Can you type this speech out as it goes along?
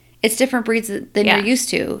It's different breeds than you're used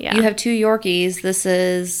to. Yeah. You have 2 Yorkies. This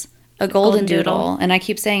is a golden doodle. And I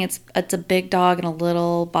keep saying it's a big dog and a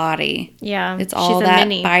little body. Yeah. It's all she's that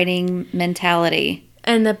mini. biting mentality.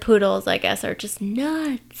 And the poodles, I guess, are just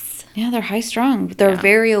nuts. Yeah, they're high strung. They're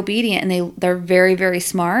very obedient and they're very, very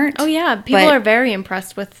smart. Oh, yeah. People are very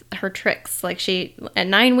impressed with her tricks. Like, at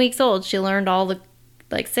 9 weeks old, she learned all the,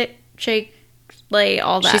 like, sit, shake, lay,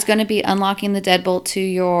 all that. She's going to be unlocking the deadbolt to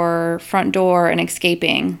your front door and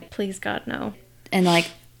escaping. Please, God, no. And, like,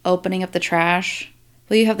 opening up the trash.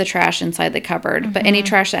 Well, you have the trash inside the cupboard. But any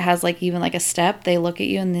trash that has, like, even, like, a step, they look at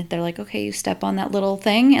you and they're like, okay, you step on that little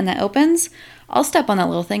thing and that opens. I'll step on that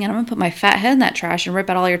little thing and I'm going to put my fat head in that trash and rip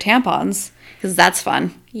out all your tampons. Because that's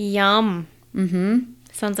fun. Yum. Mm-hmm.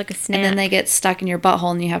 Sounds like a snack. And then they get stuck in your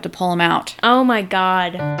butthole and you have to pull them out. Oh, my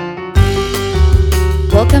God.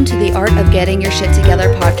 Welcome to the Art of Getting Your Shit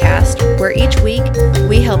Together podcast, where each week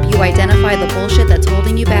we help you identify the bullshit that's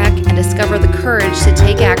holding you back and discover the courage to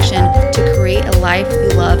take action to create a life you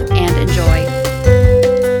love and enjoy.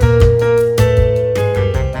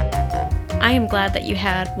 I am glad that you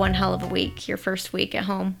had one hell of a week, your first week at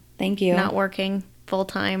home. Thank you. Not working full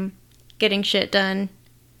time, getting shit done,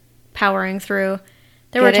 powering through.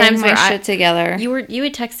 There were times where shit together. You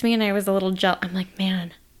would text me and I was a little jealous. I'm like,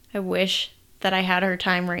 man, I wish that I had her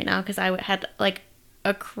time right now because I had like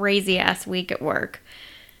a crazy ass week at work.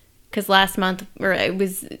 Because last month we're at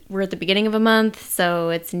the beginning of a month, so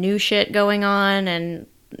it's new shit going on, and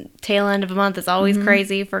tail end of a month is always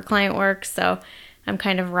crazy for client work. So I'm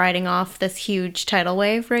kind of riding off this huge tidal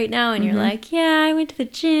wave right now, and you're like, yeah, I went to the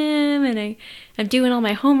gym and I'm doing all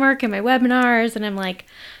my homework and my webinars, and I'm like,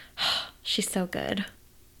 oh, she's so good.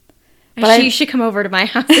 But you should come over to my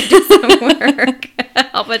house and do some work.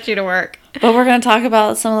 I'll put you to work. But we're going to talk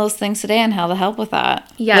about some of those things today and how to help with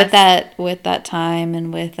that. Yes. With that time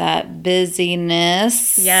and with that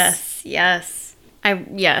busyness. Yes,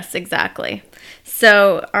 exactly.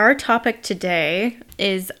 So our topic today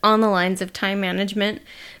is on the lines of time management,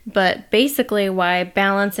 but basically why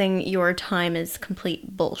balancing your time is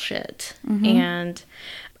complete bullshit. And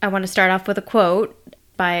I want to start off with a quote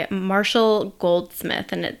by Marshall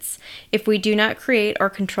Goldsmith, and it's, if we do not create or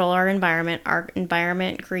control our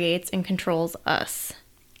environment creates and controls us.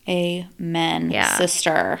 Amen,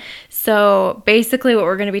 sister. So basically what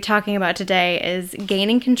we're going to be talking about today is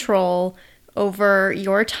gaining control over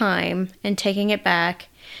your time and taking it back,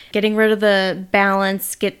 getting rid of the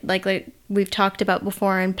balance, like we've talked about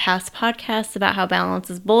before in past podcasts about how balance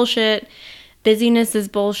is bullshit, busyness is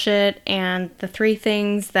bullshit, and the 3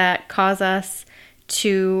 things that cause us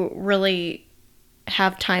to really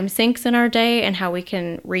have time sinks in our day and how we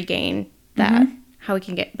can regain that, how we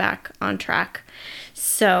can get back on track.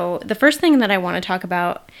 So the first thing that I want to talk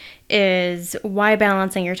about is why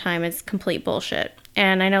balancing your time is complete bullshit.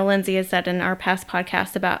 And I know Lindsay has said in our past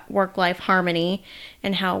podcast about work-life harmony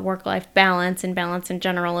and how work-life balance and balance in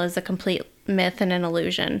general is a complete myth and an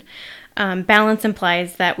illusion. Balance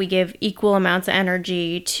implies that we give equal amounts of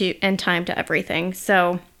energy and time to everything.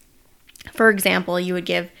 So for example, you would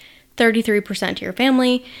give 33% to your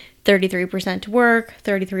family, 33% to work,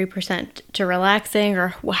 33% to relaxing, or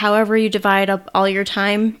however you divide up all your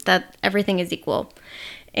time, that everything is equal.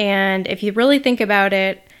 And if you really think about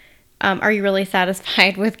it, are you really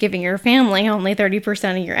satisfied with giving your family only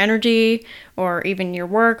 30% of your energy, or even your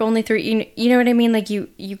work only 3%? You know what I mean? Like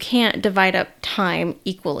you can't divide up time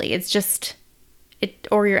equally. It's just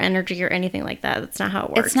or your energy or anything like that. That's not how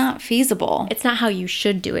it works. It's not feasible. It's not how you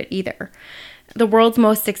should do it either. The world's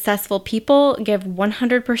most successful people give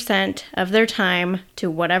 100% of their time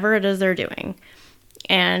to whatever it is they're doing.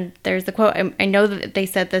 And there's the quote, I know that they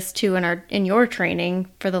said this too in your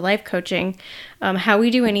training for the life coaching, how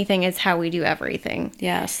we do anything is how we do everything.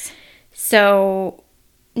 Yes. So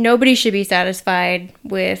nobody should be satisfied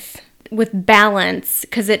with balance,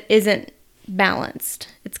 because it isn't balanced.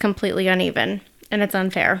 It's completely uneven. And it's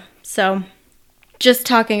unfair. So just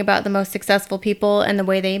talking about the most successful people and the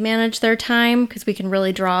way they manage their time, because we can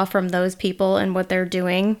really draw from those people and what they're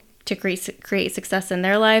doing to create success in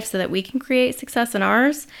their life so that we can create success in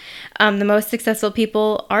ours. The most successful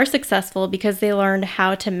people are successful because they learned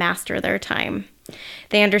how to master their time.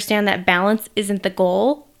 They understand that balance isn't the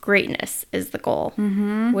goal. Greatness is the goal,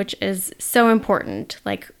 which is so important.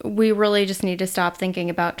 Like, we really just need to stop thinking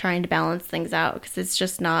about trying to balance things out, because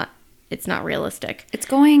it's not realistic. It's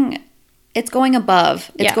going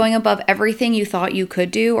above. It's going above everything you thought you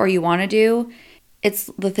could do or you want to do.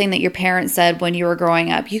 It's the thing that your parents said when you were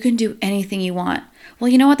growing up. You can do anything you want. Well,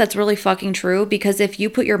 you know what? That's really fucking true, because if you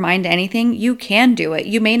put your mind to anything, you can do it.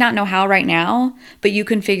 You may not know how right now, but you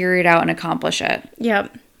can figure it out and accomplish it.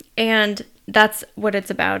 Yep. And that's what it's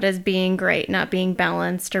about, is being great, not being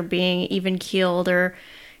balanced or being even keeled or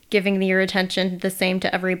giving your attention the same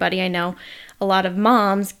to everybody. I know a lot of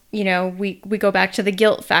moms, we go back to the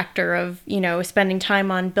guilt factor of, spending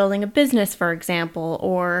time on building a business, for example,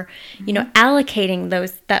 or, allocating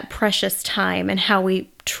that precious time, and how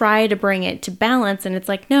we try to bring it to balance. And it's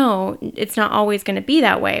like, no, it's not always going to be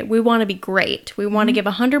that way. We want to be great. We want to give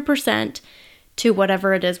 100% to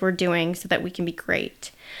whatever it is we're doing so that we can be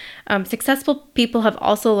great. Successful people have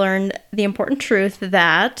also learned the important truth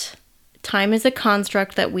that time is a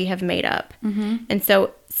construct that we have made up. And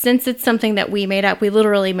so since it's something that we made up, we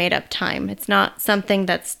literally made up time. It's not something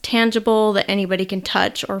that's tangible that anybody can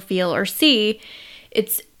touch or feel or see.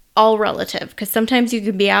 It's all relative, because sometimes you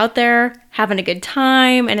can be out there having a good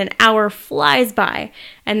time and an hour flies by.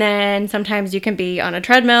 And then sometimes you can be on a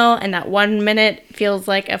treadmill and that 1 minute feels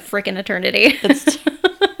like a freaking eternity. It's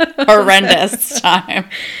horrendous time.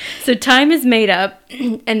 So time is made up,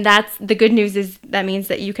 and that's the good news. Is that means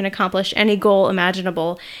that you can accomplish any goal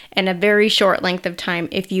imaginable in a very short length of time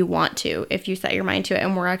if you want to, if you set your mind to it.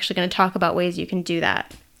 And we're actually going to talk about ways you can do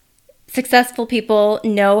that. Successful people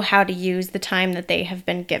know how to use the time that they have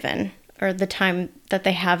been given, or the time that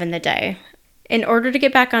they have in the day. In order to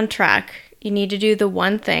get back on track, you need to do the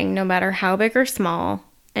one thing, no matter how big or small,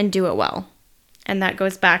 and do it well. And that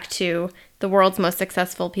goes back to the world's most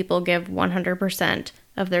successful people give 100%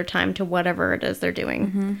 of their time to whatever it is they're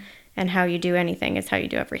doing. And how you do anything is how you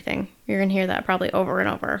do everything. You're going to hear that probably over and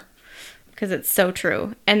over, because it's so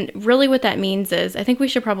true. And really what that means is, I think we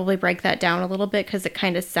should probably break that down a little bit, because it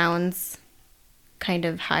kind of sounds kind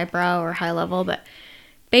of highbrow or high level. But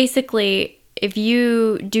basically, if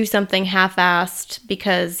you do something half-assed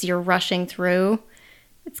because you're rushing through,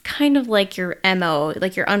 it's kind of like your MO,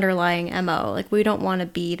 like your underlying MO. Like, we don't want to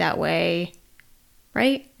be that way,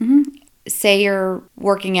 right? Say you're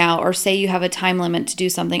working out, or say you have a time limit to do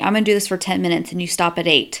something. I'm going to do this for 10 minutes, and you stop at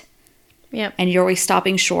 8. Yep. And you're always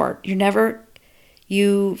stopping short.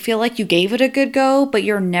 You feel like you gave it a good go, but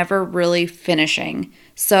you're never really finishing.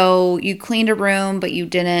 So you cleaned a room, but you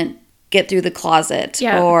didn't get through the closet.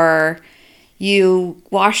 Yeah. Or you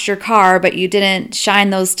washed your car, but you didn't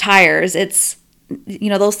shine those tires. It's,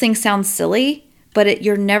 those things sound silly, but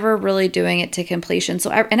you're never really doing it to completion.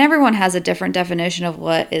 So, and everyone has a different definition of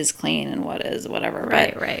what is clean and what is whatever.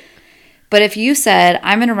 Right. But if you said,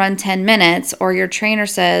 I'm going to run 10 minutes, or your trainer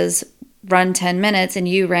says, run 10 minutes, and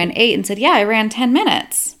you ran 8 and said, yeah, I ran 10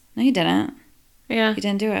 minutes. No, you didn't. Yeah. You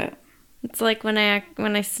didn't do it. It's like when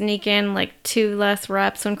I sneak in like 2 less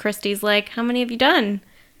reps when Christy's like, how many have you done?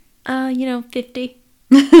 50.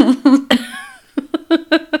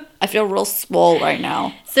 I feel real swole right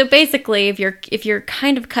now. So basically, if you're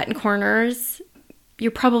kind of cutting corners,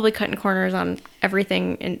 you're probably cutting corners on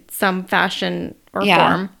everything in some fashion or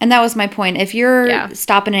form. And that was my point. If you're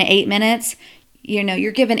stopping at 8 minutes,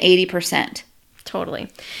 you're given 80%. Totally.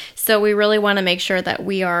 So we really want to make sure that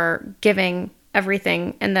we are giving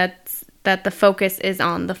everything, and that the focus is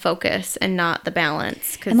on the focus and not the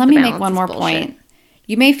balance. And let me make one more point.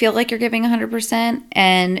 You may feel like you're giving 100%,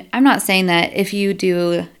 and I'm not saying that if you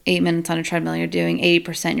do 8 minutes on a treadmill, you're doing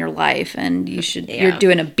 80% in your life, and you're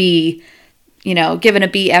doing a B, giving a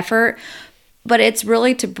B effort. But it's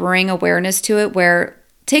really to bring awareness to it, where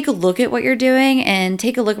take a look at what you're doing, and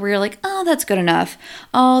take a look where you're like, oh, that's good enough.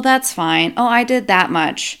 Oh, that's fine. Oh, I did that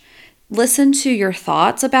much. Listen to your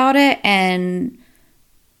thoughts about it, and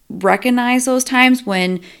recognize those times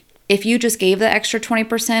when, if you just gave the extra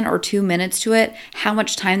 20% or 2 minutes to it, how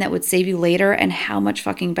much time that would save you later, and how much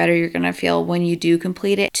fucking better you're going to feel when you do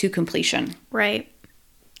complete it to completion. Right.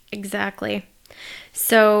 Exactly.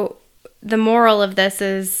 So the moral of this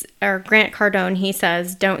is, or Grant Cardone, he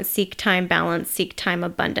says, don't seek time balance, seek time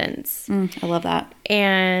abundance. I love that.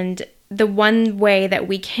 And the one way that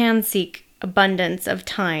we can seek abundance of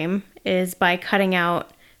time is by cutting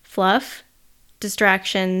out fluff,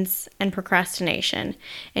 distractions, and procrastination.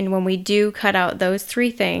 And when we do cut out those 3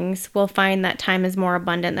 things, we'll find that time is more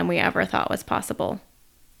abundant than we ever thought was possible.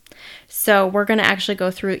 So we're going to actually go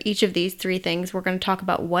through each of these 3 things. We're going to talk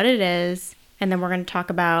about what it is, and then we're going to talk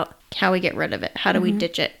about how we get rid of it. How do we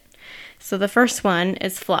ditch it? So the first one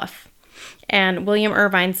is fluff. And William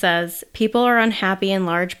Irvine says, people are unhappy in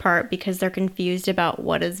large part because they're confused about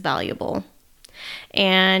what is valuable.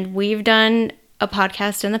 And we've done a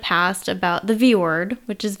podcast in the past about the V word,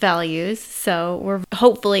 which is values. So we're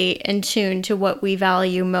hopefully in tune to what we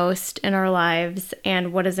value most in our lives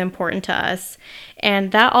and what is important to us.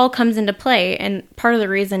 And that all comes into play. And part of the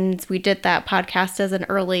reasons we did that podcast as an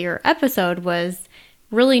earlier episode was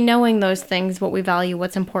really knowing those things, what we value,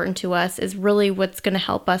 what's important to us, is really what's going to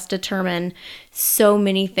help us determine so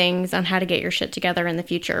many things on how to get your shit together in the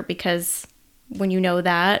future. Because when you know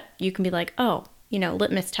that, you can be like, oh,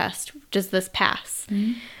 litmus test, does this pass?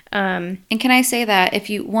 Mm-hmm. And can I say that if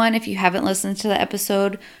you haven't listened to the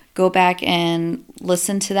episode, go back and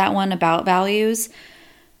listen to that one about values.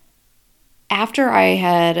 After I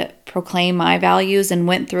had proclaimed my values and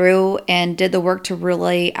went through and did the work to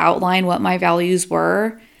really outline what my values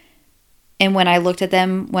were, and when I looked at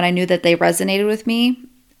them, when I knew that they resonated with me,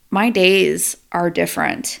 my days are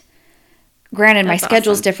different. Granted, my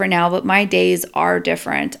schedule's different now, but my days are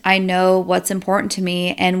different. I know what's important to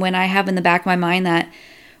me, and when I have in the back of my mind that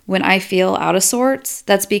when I feel out of sorts,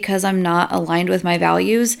 that's because I'm not aligned with my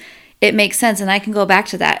values, it makes sense, and I can go back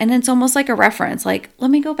to that. And it's almost like a reference, like,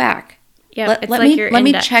 let me go back. Yeah, let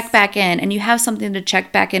me check back in, and you have something to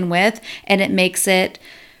check back in with, and it makes it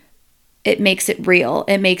real.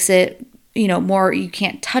 It makes it, more, you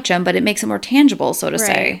can't touch them, but it makes it more tangible, so to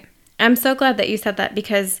say. I'm so glad that you said that,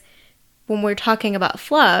 because when we're talking about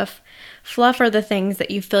fluff are the things that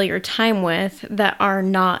you fill your time with that are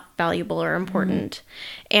not valuable or important.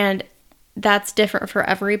 Mm-hmm. And that's different for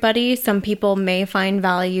everybody. Some people may find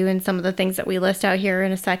value in some of the things that we list out here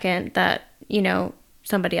in a second that,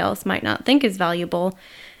 somebody else might not think is valuable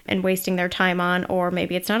and wasting their time on, or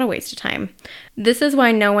maybe it's not a waste of time. This is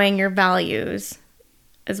why knowing your values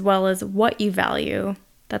as well as what you value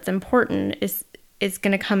that's important is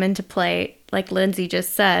going to come into play. Like Lindsay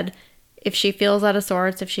just said, if she feels out of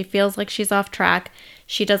sorts, if she feels like she's off track,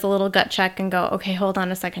 she does a little gut check and go, okay, hold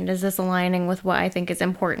on a second. Is this aligning with what I think is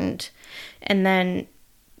important? And then,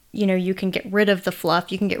 you can get rid of the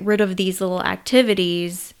fluff. You can get rid of these little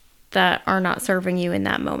activities that are not serving you in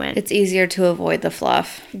that moment. It's easier to avoid the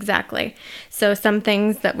fluff. Exactly. So some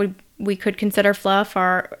things that we could consider fluff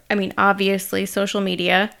are, obviously social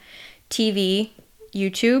media, TV,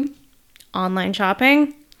 YouTube, online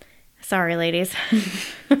shopping. Sorry, ladies.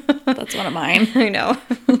 That's one of mine. I know.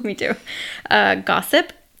 Me too.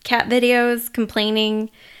 Gossip, cat videos, complaining,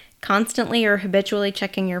 constantly or habitually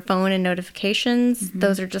checking your phone and notifications. Mm-hmm.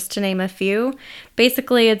 Those are just to name a few.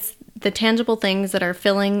 Basically, it's the tangible things that are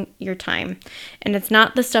filling your time. And it's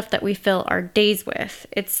not the stuff that we fill our days with.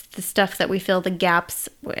 It's the stuff that we fill the gaps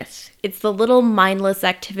with. It's the little mindless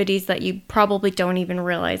activities that you probably don't even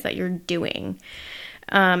realize that you're doing.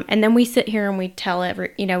 And then we sit here and we tell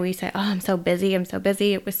we say, oh, I'm so busy.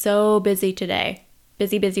 It was so busy today.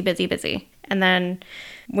 Busy. And then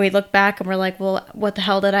we look back and we're like, well, what the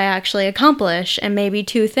hell did I actually accomplish? And maybe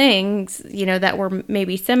 2 things, that were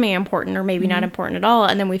maybe semi-important or maybe not important at all.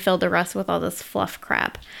 And then we filled the rest with all this fluff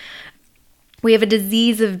crap. We have a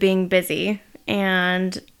disease of being busy,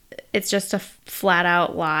 and it's just a flat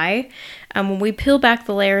out lie. When we peel back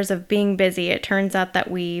the layers of being busy, it turns out that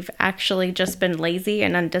we've actually just been lazy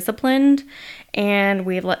and undisciplined, and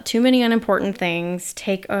we've let too many unimportant things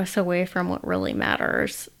take us away from what really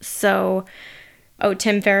matters. So,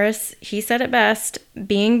 Tim Ferriss, he said it best,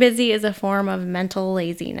 being busy is a form of mental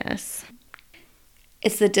laziness.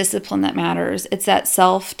 It's the discipline that matters. It's that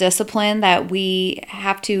self-discipline that we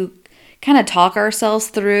have to kind of talk ourselves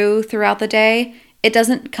throughout the day. It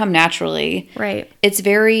doesn't come naturally. Right. It's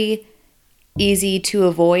very easy to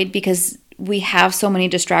avoid because we have so many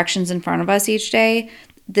distractions in front of us each day.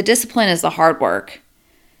 The discipline is the hard work.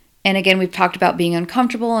 And again, we've talked about being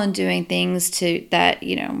uncomfortable and doing things to get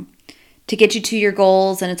you to your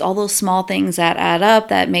goals. And it's all those small things that add up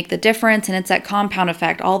that make the difference. And it's that compound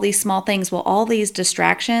effect. All these small things, all these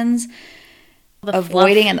distractions,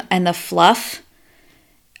 avoiding and the fluff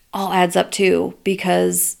all adds up too,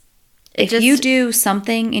 because if you do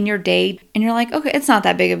something in your day and you're like, okay, it's not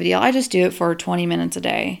that big of a deal. I just do it for 20 minutes a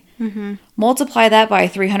day. Mm-hmm. Multiply that by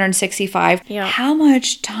 365. Yeah. How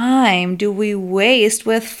much time do we waste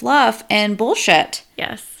with fluff and bullshit?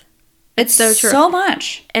 Yes. It's so true. So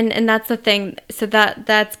much. And that's the thing. So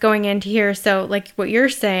that's going into here. So like what you're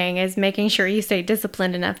saying is making sure you stay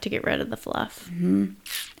disciplined enough to get rid of the fluff. Mm-hmm.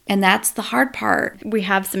 And that's the hard part. We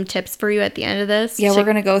have some tips for you at the end of this. Yeah, we're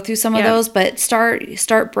going to go through some of those, but start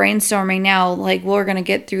brainstorming now. Like, we're going to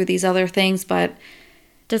get through these other things, but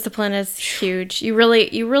discipline is huge. You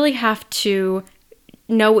really have to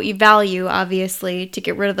know what you value, obviously, to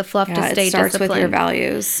get rid of the fluff to stay disciplined. It starts with your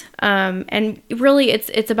values. And really,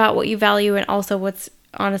 it's about what you value and also what's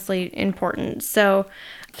honestly important. So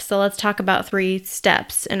let's talk about 3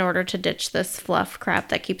 steps in order to ditch this fluff crap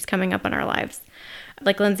that keeps coming up in our lives.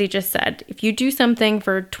 Like Lindsay just said, if you do something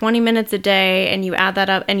for 20 minutes a day and you add that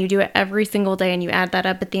up and you do it every single day and you add that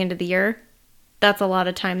up at the end of the year, that's a lot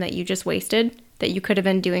of time that you just wasted that you could have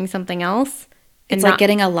been doing something else. It's like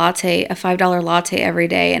getting a latte, a $5 latte every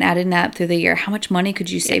day and adding that through the year. How much money could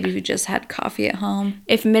you save if you just had coffee at home?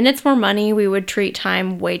 If minutes were money, we would treat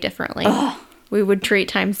time way differently. We would treat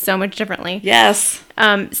time so much differently. Yes.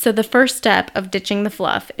 So the first step of ditching the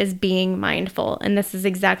fluff is being mindful. And this is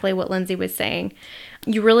exactly what Lindsay was saying.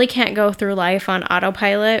 You really can't go through life on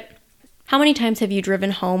autopilot. How many times have you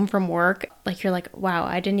driven home from work? Like, you're like, wow,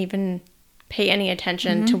 I didn't even pay any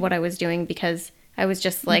attention to what I was doing because I was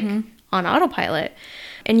just like on autopilot.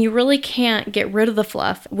 And you really can't get rid of the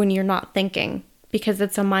fluff when you're not thinking, because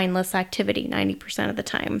it's a mindless activity 90% of the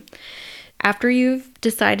time. After you've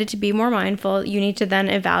decided to be more mindful, you need to then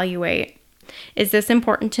evaluate, is this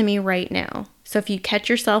important to me right now? So if you catch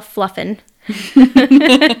yourself fluffing,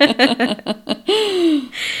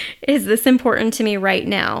 is this important to me right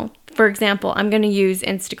now? For example, I'm going to use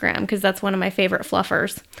Instagram because that's one of my favorite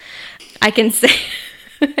fluffers. I can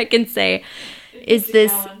say, is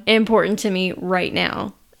this important to me right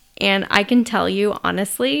now? And I can tell you,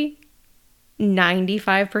 honestly,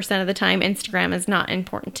 95% of the time, Instagram is not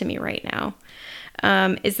important to me right now.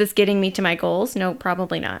 Is this getting me to my goals? No,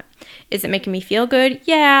 probably not. Is it making me feel good?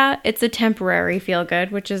 Yeah, it's a temporary feel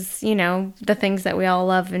good, which is, the things that we all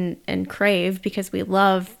love and crave because we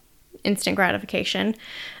love instant gratification.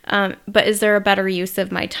 But is there a better use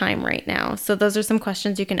of my time right now? So those are some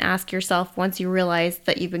questions you can ask yourself once you realize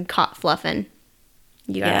that you've been caught fluffing.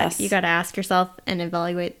 You gotta ask yourself and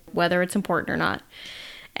evaluate whether it's important or not.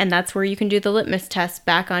 And that's where you can do the litmus test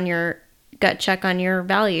back on your gut check on your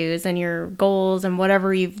values and your goals and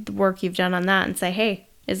whatever work you've done on that, and say, hey,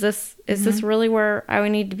 is this really where I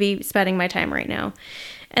would need to be spending my time right now?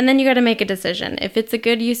 And then you got to make a decision. If it's a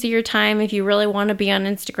good use of your time, if you really want to be on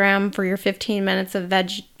Instagram for your 15 minutes of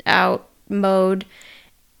veg out mode,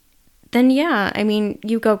 then yeah,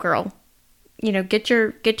 you go, girl. Get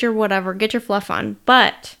your whatever, get your fluff on.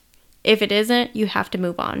 But if it isn't, you have to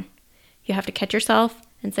move on. You have to catch yourself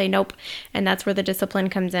and say nope. And that's where the discipline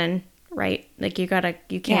comes in, right? Like you can't.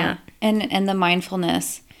 Yeah. And the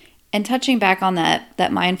mindfulness. And touching back on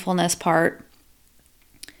that mindfulness part,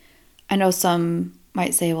 I know some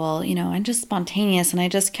might say, well, I'm just spontaneous and I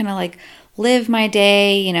just kind of like live my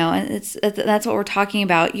day, and that's what we're talking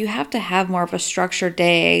about. You have to have more of a structured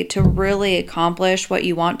day to really accomplish what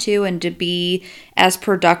you want to and to be as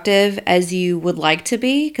productive as you would like to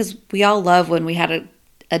be, because we all love when we had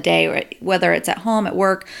a day, whether it's at home, at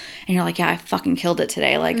work, and you're like, yeah, I fucking killed it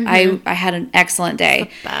today. Like I had an excellent day.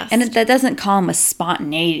 And that doesn't call them a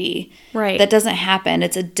spontaneity. Right. That doesn't happen.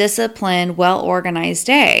 It's a disciplined, well-organized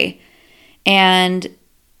day. And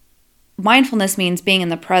mindfulness means being in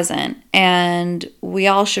the present, and we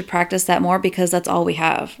all should practice that more because that's all we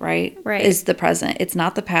have, right? Right. Is the present. It's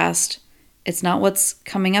not the past. It's not what's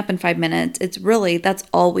coming up in 5 minutes. It's really, that's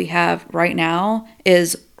all we have right now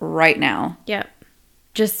is right now. Yep.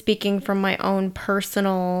 Just speaking from my own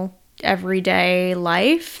personal everyday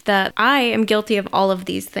life, that I am guilty of all of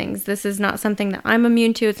these things. This is not something that I'm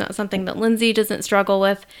immune to. It's not something that Lindsay doesn't struggle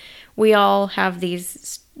with. We all have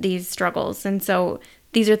these struggles. And so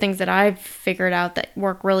these are things that I've figured out that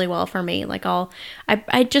work really well for me. Like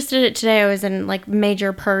I just did it today. I was in like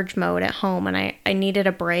major purge mode at home and I needed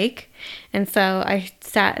a break. And so I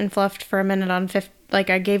sat and fluffed for a minute on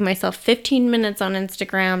I gave myself 15 minutes on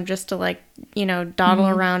Instagram just to dawdle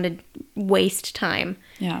around and waste time.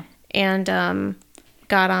 Yeah. And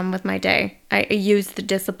got on with my day. I used the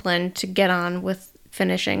discipline to get on with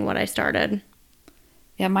finishing what I started.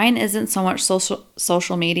 Yeah, mine isn't so much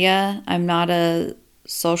social media. I'm not a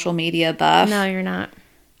social media buff. No, you're not.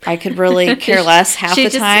 I could really care less half the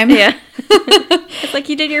time. Yeah. It's like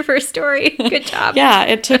you did your first story. Good job. Yeah,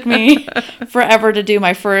 it took me forever to do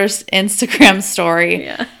my first Instagram story.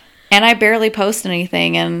 Yeah. And I barely post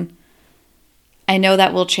anything, and I know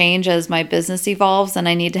that will change as my business evolves and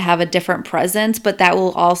I need to have a different presence, but that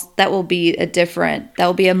will be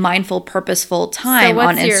a mindful, purposeful time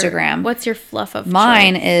on Instagram. What's your fluff of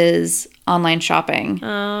mine choice? Is online shopping.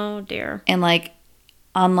 Oh dear. And like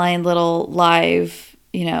online little live,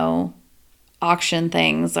 auction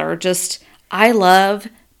things, or just, I love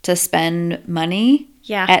to spend money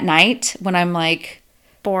at night when I'm like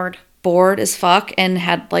bored as fuck and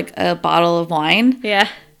had like a bottle of wine. Yeah.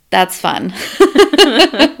 That's fun.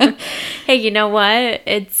 Hey, you know what?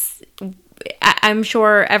 I'm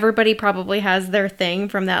sure everybody probably has their thing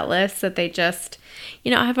from that list that they just,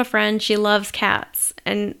 I have a friend, she loves cats,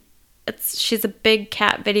 and she's a big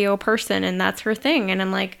cat video person, and that's her thing. And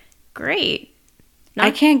I'm like, great.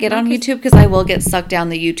 I can't get on YouTube because I will get sucked down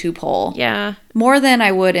the YouTube hole. Yeah. More than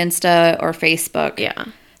I would Insta or Facebook. Yeah.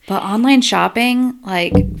 But online shopping,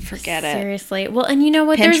 like, forget it. Seriously. Well, and you know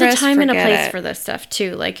what? There's a Pinterest, time and a forget place it. for this stuff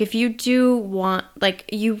too. Like if you do want, like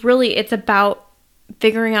you really, it's about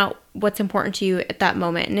figuring out what's important to you at that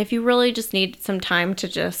moment. And if you really just need some time to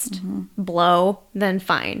just blow, then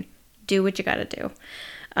fine. Do what you got to do.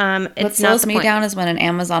 What It's slows not me the point. down is when an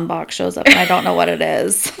Amazon box shows up and I don't know what it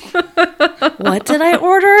is. What did I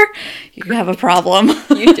order? You have a problem.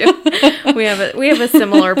 You do. We have a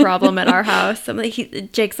similar problem at our house.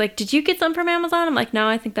 Jake's like, "Did you get something from Amazon?" I'm like, "No,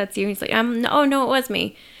 I think that's you." He's like, "No, it was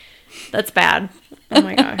me." That's bad. Oh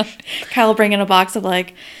my gosh. Kyle bringing a box of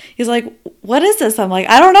like, he's like, "What is this?" I'm like,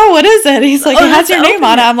 "I don't know. What is it?" He's like, "It has your name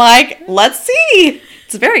on it." I'm like, "Let's see."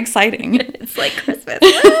 It's very exciting. It's like Christmas.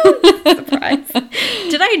 Woo! Surprise.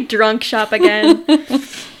 Did I drunk shop again?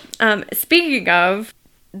 Speaking of,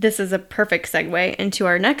 this is a perfect segue into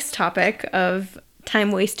our next topic of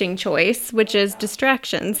time-wasting choice, which is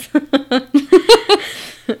distractions.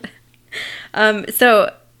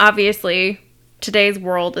 So obviously, today's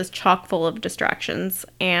world is chock full of distractions,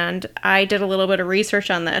 and I did a little bit of research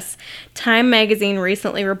on this. Time magazine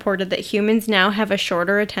recently reported that humans now have a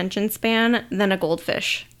shorter attention span than a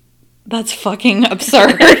goldfish. That's fucking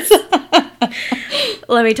absurd.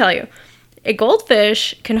 Let me tell you, a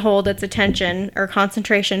goldfish can hold its attention or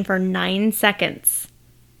concentration for 9 seconds,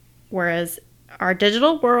 whereas our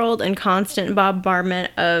digital world and constant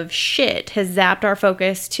bombardment of shit has zapped our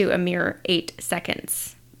focus to a mere 8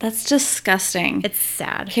 seconds. That's disgusting. It's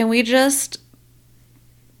sad. Can we just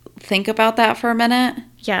think about that for a minute?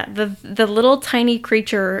 Yeah, the little tiny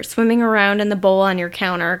creature swimming around in the bowl on your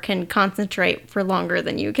counter can concentrate for longer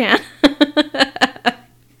than you can.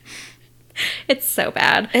 It's so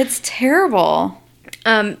bad. It's terrible.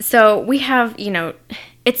 So we have,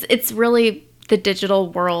 it's really the digital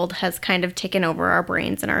world has kind of taken over our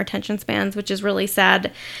brains and our attention spans, which is really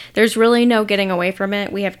sad. There's really no getting away from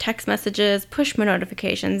it. We have text messages, push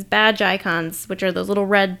notifications, badge icons, which are those little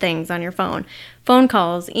red things on your phone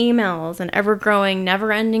calls, emails, an ever-growing,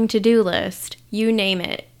 never-ending to-do list. You name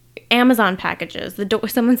it. Amazon packages,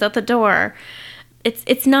 someone's at the door. It's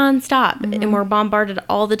nonstop, and we're bombarded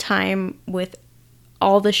all the time with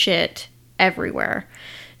all the shit everywhere.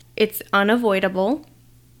 It's unavoidable.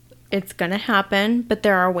 It's going to happen, but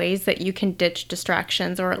there are ways that you can ditch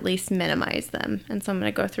distractions or at least minimize them. And so I'm going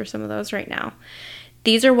to go through some of those right now.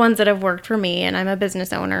 These are ones that have worked for me, and I'm a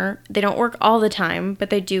business owner. They don't work all the time, but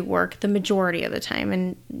they do work the majority of the time.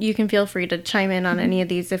 And you can feel free to chime in on any of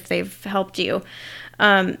these if they've helped you.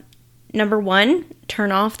 Number 1,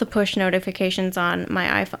 turn off the push notifications on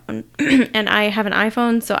my iPhone. And I have an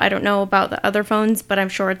iPhone, so I don't know about the other phones, but I'm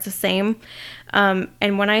sure it's the same.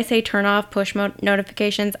 And when I say turn off push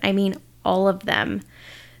notifications, I mean all of them.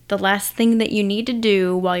 The last thing that you need to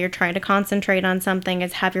do while you're trying to concentrate on something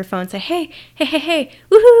is have your phone say, hey,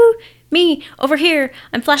 woohoo, me, over here,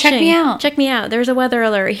 I'm flashing. Check me out. There's a weather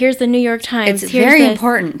alert. Here's the New York Times. It's very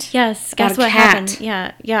important. Yes, About guess what happened?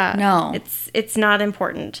 Yeah. No. It's not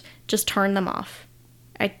important. Just turn them off.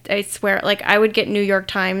 I swear, like I would get New York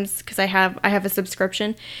Times because I have a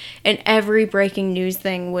subscription, and every breaking news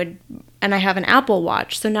thing would, and I have an Apple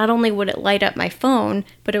Watch, so not only would it light up my phone,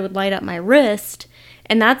 but it would light up my wrist,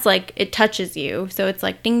 and that's like it touches you, so it's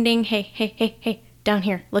like ding ding, hey, down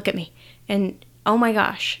here, look at me, and oh my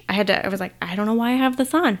gosh, I was like, I don't know why I have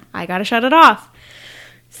this on, I gotta shut it off.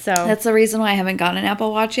 So that's the reason why I haven't gotten an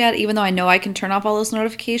Apple Watch yet, even though I know I can turn off all those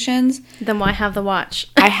notifications. Then why have the watch?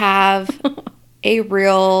 I have a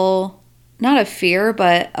real, not a fear,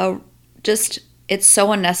 but it's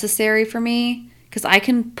so unnecessary for me because I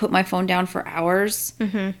can put my phone down for hours,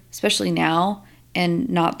 especially now, and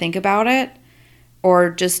not think about it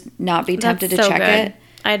or just not be tempted to check it.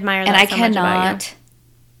 I admire that and I so much about you.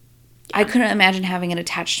 I couldn't imagine having it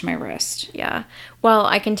attached to my wrist. Yeah. Well,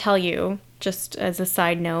 I can tell you, just as a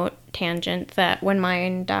side note, tangent, that when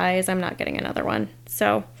mine dies, I'm not getting another one.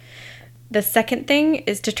 So the second thing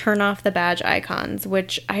is to turn off the badge icons,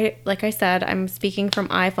 which like I said, I'm speaking from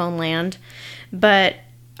iPhone land, but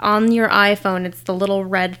on your iPhone, it's the little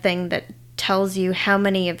red thing that tells you how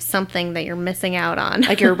many of something that you're missing out on.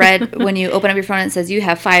 Like your red, when you open up your phone, it says you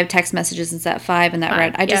have 5 text messages. It's that 5 and that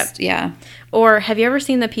red. Yeah. Or have you ever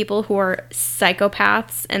seen the people who are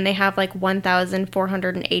psychopaths and they have like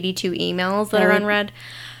 1,482 emails that are unread?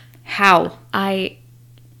 How?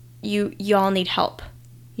 You all need help.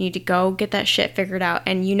 You need to go get that shit figured out.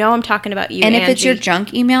 And I'm talking about you, And Angie. if it's your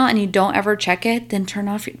junk email and you don't ever check it, then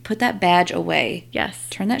put that badge away. Yes.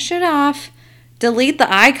 Turn that shit off. Delete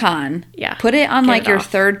the icon. Yeah. Put it on Get it your off.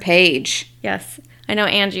 third page. Yes. I know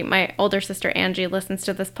Angie, my older sister Angie, listens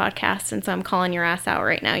to this podcast, and so I'm calling your ass out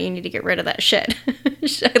right now. You need to get rid of that shit.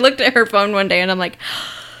 I looked at her phone one day and I'm like,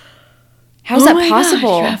 How's that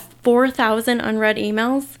possible? You have 4,000 unread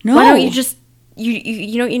emails? No. Why don't you just,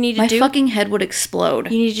 you know what you need to do? My fucking head would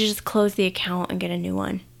explode. You need to just close the account and get a new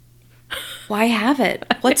one. Why have it?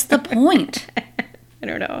 What's the point? I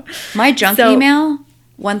don't know. My junk email,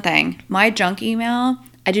 one thing. My junk email,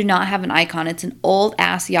 I do not have an icon. It's an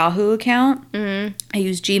old-ass Yahoo account. Mm-hmm. I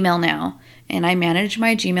use Gmail now. And I manage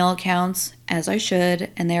my Gmail accounts as I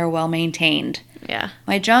should, and they are well-maintained. Yeah.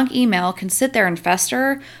 My junk email can sit there and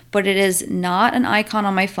fester, but it is not an icon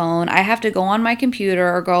on my phone. I have to go on my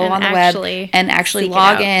computer or go on the web and actually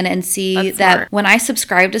log in and see that when I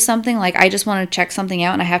subscribe to something, like I just want to check something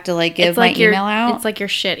out and I have to like give my email out. It's like your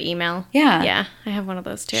shit email. Yeah. Yeah. I have one of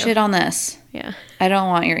those too. Shit on this. Yeah. I don't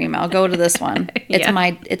want your email. Go to this one.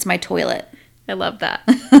 It's my toilet. I love that.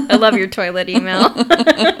 I love your toilet email.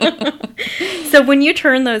 So when you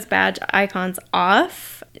turn those badge icons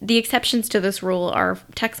off, the exceptions to this rule are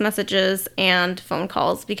text messages and phone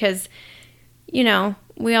calls because, you know,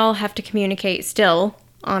 we all have to communicate still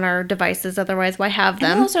on our devices. Otherwise, why have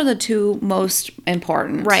them? And those are the two most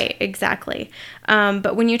important. Right, exactly.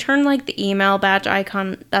 But when you turn like the email badge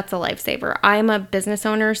icon, that's a lifesaver. I'm a business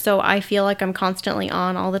owner, so I feel like I'm constantly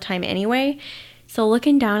on all the time anyway. So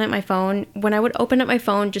looking down at my phone, when I would open up my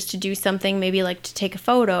phone just to do something, maybe like to take a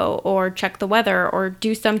photo or check the weather or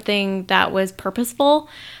do something that was purposeful,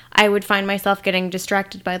 I would find myself getting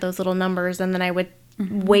distracted by those little numbers. And then I would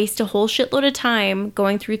waste a whole shitload of time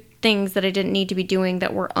going through things that I didn't need to be doing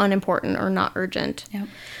that were unimportant or not urgent.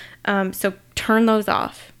 Yep. So turn those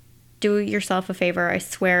off. Do yourself a favor. I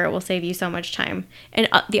swear it will save you so much time. And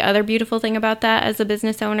the other beautiful thing about that as a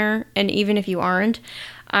business owner, and even if you aren't,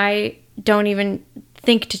 I don't even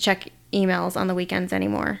think to check emails on the weekends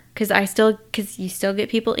anymore because you still get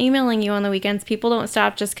people emailing you on the weekends. People don't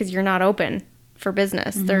stop just because you're not open for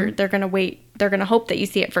business. Mm-hmm. They're gonna wait. They're gonna hope that you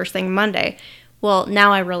see it first thing Monday. Well,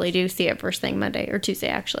 now I really do see it first thing Monday or Tuesday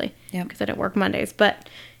actually, because I don't work Mondays. But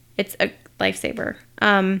it's a lifesaver.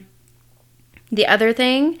 The other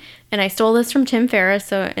thing, and I stole this from Tim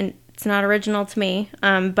Ferriss, and it's not original to me,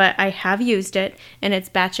 but I have used it, and it's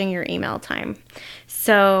batching your email time.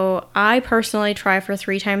 So I personally try for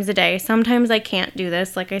 3 times a day. Sometimes I can't do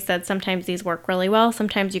this. Like I said, sometimes these work really well.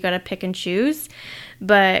 Sometimes you got to pick and choose.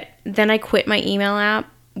 But then I quit my email app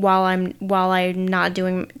while I'm not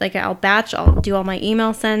doing, like I'll batch, I'll do all my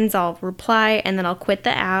email sends, I'll reply, and then I'll quit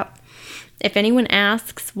the app. If anyone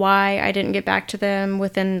asks why I didn't get back to them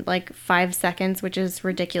within like 5 seconds, which is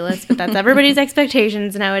ridiculous, but that's everybody's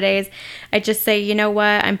expectations nowadays, I just say, you know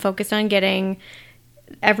what, I'm focused on getting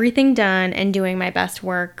everything done and doing my best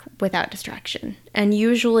work without distraction. And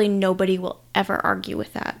usually nobody will ever argue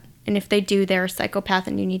with that. And if they do, they're a psychopath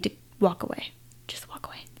and you need to walk away. Just walk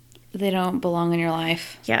away. They don't belong in your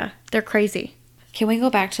life. Yeah, they're crazy. Can we go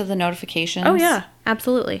back to the notifications? Oh, yeah,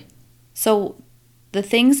 absolutely. So the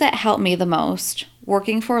things that helped me the most,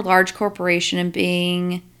 working for a large corporation and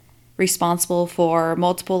being responsible for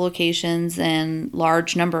multiple locations and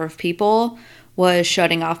large number of people, was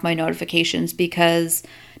shutting off my notifications, because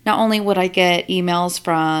not only would I get emails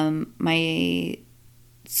from my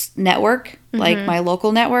network, like my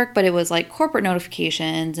local network, but it was like corporate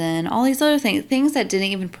notifications and all these other things that didn't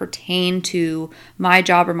even pertain to my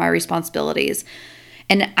job or my responsibilities.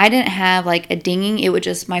 And I didn't have like a dinging. It would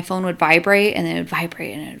just, my phone would vibrate and then it would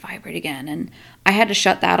vibrate and it would vibrate again. And I had to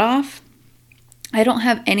shut that off. I don't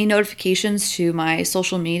have any notifications to my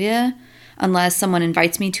social media unless someone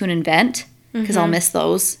invites me to an event, because I'll miss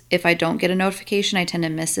those. If I don't get a notification, I tend to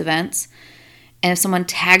miss events. And if someone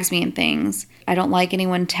tags me in things, I don't like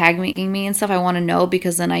anyone tagging me and stuff. I want to know,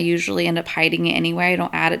 because then I usually end up hiding it anyway. I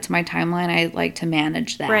don't add it to my timeline. I like to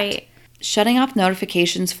manage that. Right. Shutting off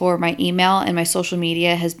notifications for my email and my social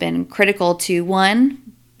media has been critical to, one,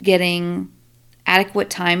 getting adequate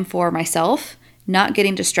time for myself, not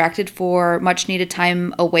getting distracted for much needed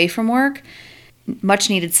time away from work, much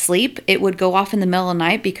needed sleep. It would go off in the middle of the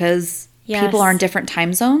night because people are in different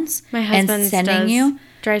time zones. My husband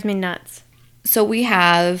drives me nuts. So we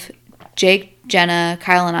have Jake, Jenna,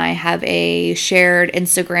 Kyle, and I have a shared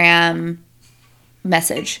Instagram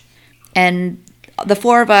message. And the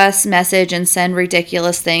 4 of us message and send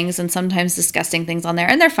ridiculous things and sometimes disgusting things on there.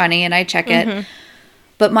 And they're funny and I check it.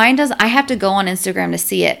 But mine does, I have to go on Instagram to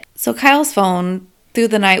see it. So Kyle's phone through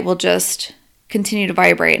the night will just continue to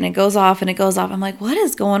vibrate and it goes off and it goes off. I'm like, what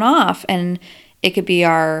is going off? And it could be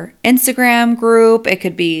our Instagram group. It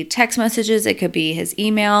could be text messages. It could be his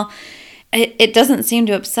email. It doesn't seem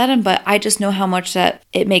to upset him, but I just know how much that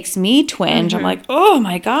it makes me twinge. I'm like, oh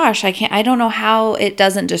my gosh, I don't know how it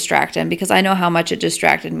doesn't distract him, because I know how much it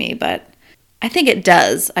distracted me, but I think it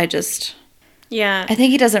does. Yeah. I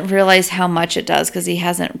think he doesn't realize how much it does because he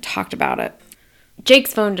hasn't talked about it.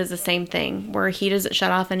 Jake's phone does the same thing, where he doesn't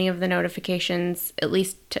shut off any of the notifications, at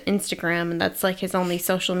least to Instagram, and that's like his only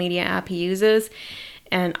social media app he uses.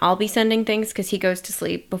 And I'll be sending things because he goes to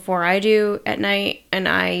sleep before I do at night, and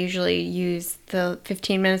I usually use the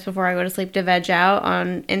 15 minutes before I go to sleep to veg out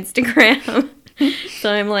on Instagram.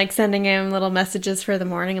 So I'm like sending him little messages for the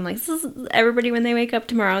morning. I'm like, this is everybody when they wake up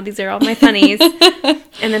tomorrow. These are all my funnies.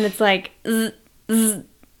 And then it's like, zzz, zzz,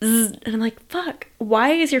 zzz. And I'm like, fuck,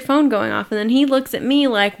 why is your phone going off? And then he looks at me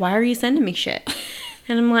like, why are you sending me shit?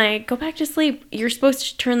 And I'm like, go back to sleep. You're supposed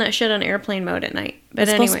to turn that shit on airplane mode at night. But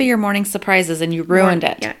It's supposed to be your morning surprises, and you ruined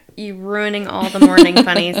it. Yeah, you ruining all the morning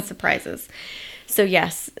funny surprises. So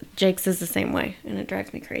yes, Jake's is the same way, and it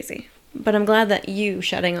drives me crazy. But I'm glad that you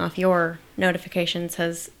shutting off your notifications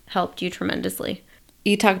has helped you tremendously.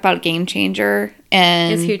 You talk about a game changer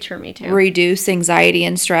and It's huge for me too. reduce anxiety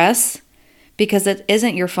and stress because it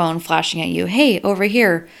isn't your phone flashing at you. Hey, over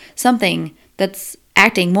here, something that's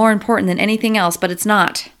acting more important than anything else, but it's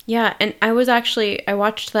not. Yeah, and I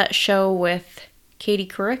watched that show with Katie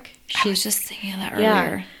Couric. I was just thinking of that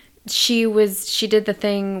earlier. She did the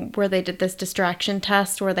thing where they did this distraction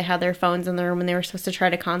test where they had their phones in the room and they were supposed to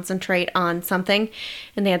try to concentrate on something,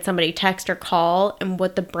 and they had somebody text or call, and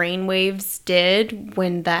what the brain waves did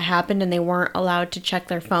when that happened and they weren't allowed to check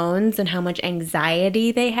their phones and how much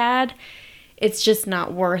anxiety they had. It's just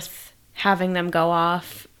not worth having them go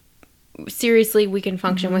off. Seriously, we can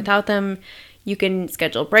function without them. You can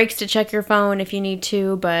schedule breaks to check your phone if you need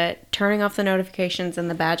to, but turning off the notifications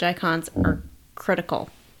and the badge icons are critical.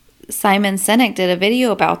 Simon Sinek did a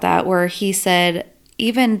video about that where he said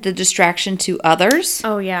even the distraction to others.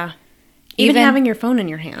 Oh, yeah. Even having your phone in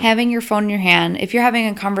your hand. Having your phone in your hand. If you're having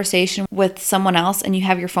a conversation with someone else and you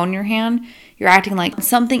have your phone in your hand, you're acting like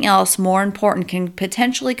something else more important can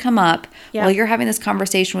potentially come up while you're having this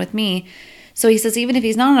conversation with me. So he says, even if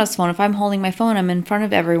he's not on his phone, if I'm holding my phone, I'm in front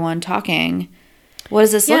of everyone talking. What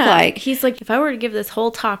does this look like? He's like, if I were to give this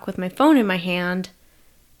whole talk with my phone in my hand,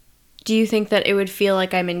 do you think that it would feel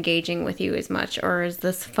like I'm engaging with you as much? Or is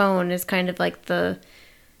this phone is kind of like the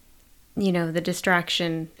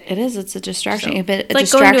distraction? It is. It's a distraction. So, a like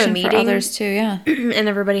distraction going to a for meeting, others too, yeah. And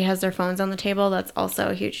everybody has their phones on the table. That's also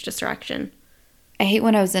a huge distraction. I hate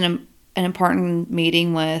when I was in an important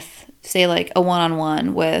meeting with, say, like a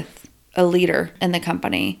one-on-one with a leader in the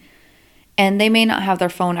company, and they may not have their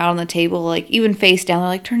phone out on the table, like even face down. They're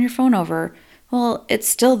like, turn your phone over. Well, it's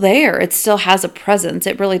still there. It still has a presence.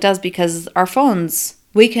 It really does, because our phones,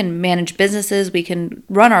 we can manage businesses. We can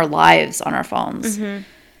run our lives on our phones. Mm-hmm.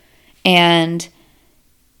 And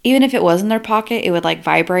even if it was in their pocket, it would like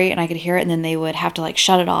vibrate and I could hear it, and then they would have to like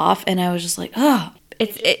shut it off. And I was just like, oh.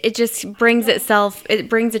 It just brings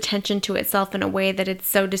attention to itself in a way that it's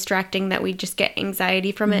so distracting that we just get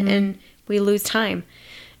anxiety from it and we lose time.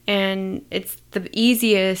 And it's the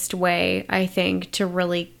easiest way, I think, to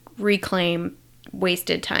really reclaim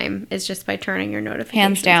wasted time is just by turning your notifications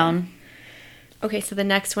hands down on. Okay, so the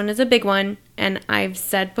next one is a big one, and I've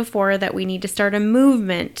said before that we need to start a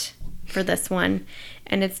movement for this one,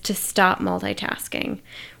 and it's to stop multitasking.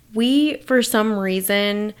 We, for some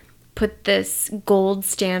reason, put this gold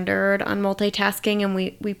standard on multitasking, and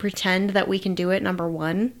we pretend that we can do it. Number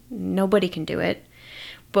one, nobody can do it,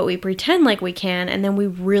 but we pretend like we can, and then we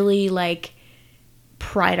really like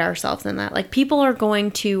pride ourselves in that. Like, people are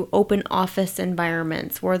going to open office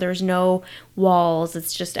environments where there's no walls.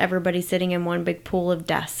 It's just everybody sitting in one big pool of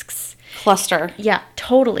desks. Cluster. Yeah,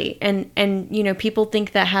 totally. And people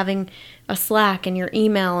think that having a Slack and your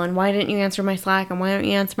email, and why didn't you answer my Slack, and why don't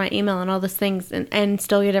you answer my email, and all those things, and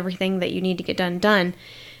still get everything that you need to get done.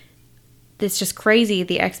 It's just crazy,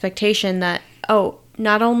 the expectation that,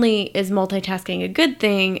 not only is multitasking a good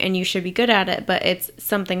thing and you should be good at it, but it's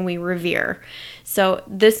something we revere. So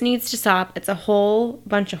this needs to stop. It's a whole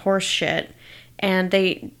bunch of horse shit. And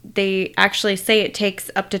they actually say it takes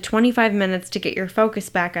up to 25 minutes to get your focus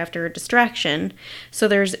back after a distraction. So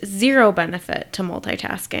there's zero benefit to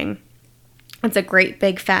multitasking. It's a great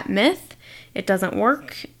big fat myth. It doesn't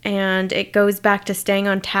work. And it goes back to staying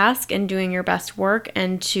on task and doing your best work,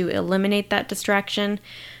 and to eliminate that distraction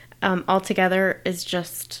altogether is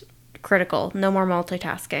just critical. No more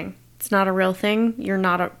multitasking. It's not a real thing. You're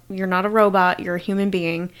not a robot. You're a human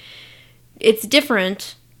being. It's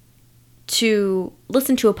different to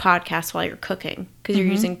listen to a podcast while you're cooking, because you're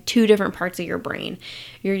using two different parts of your brain.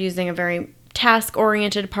 You're using a very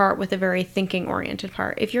task-oriented part with a very thinking-oriented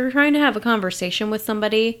part. If you're trying to have a conversation with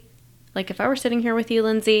somebody, like if I were sitting here with you,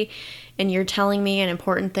 Lindsay, and you're telling me an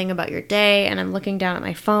important thing about your day, and I'm looking down at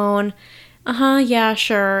my phone, yeah,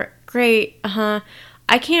 sure, great, I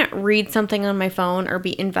I can't read something on my phone or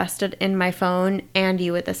be invested in my phone and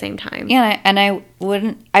you at the same time. Yeah, and I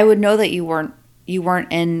would know that you weren't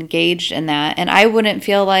engaged in that, and I wouldn't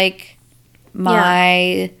feel like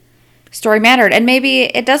my story mattered. And maybe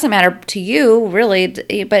it doesn't matter to you really,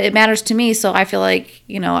 but it matters to me. So I feel like,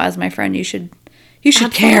 as my friend, you should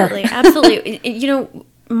Absolutely, care. Absolutely.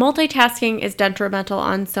 Multitasking is detrimental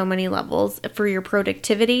on so many levels for your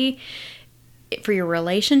productivity, for your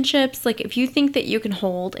relationships. Like, if you think that you can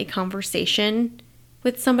hold a conversation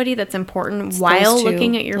with somebody that's important while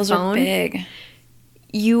looking at your phone, are big.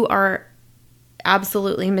 You are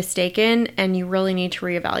absolutely mistaken, and you really need to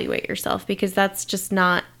reevaluate yourself, because that's just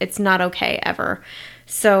it's not okay ever.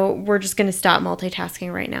 So we're just going to stop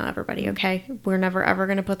multitasking right now, everybody, okay? We're never, ever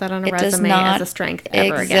going to put that on a resume as a strength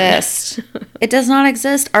ever again. It does not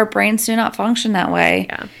exist. Our brains do not function that way.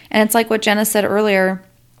 Yeah. And it's like what Jenna said earlier.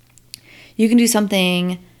 You can do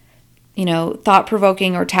something,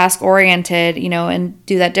 thought-provoking or task-oriented, and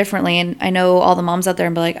do that differently. And I know all the moms out there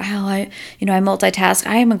and be like, oh, I multitask.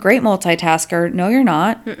 I am a great multitasker. No, you're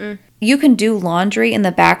not. Mm-mm. You can do laundry in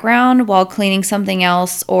the background while cleaning something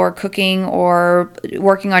else, or cooking, or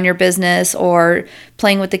working on your business, or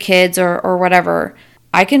playing with the kids, or whatever.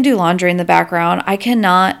 I can do laundry in the background. I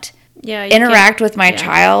cannot interact with my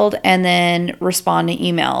child and then respond to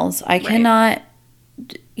emails. I cannot,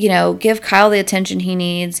 give Kyle the attention he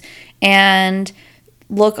needs and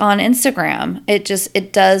look on Instagram.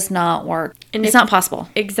 It does not work. And it's not possible.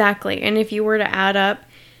 Exactly. And if you were to add up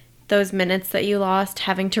those minutes that you lost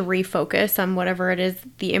having to refocus on whatever it is,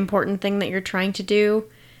 the important thing that you're trying to do,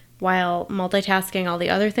 while multitasking all the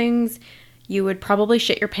other things, you would probably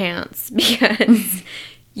shit your pants, because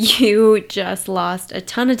you just lost a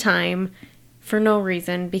ton of time for no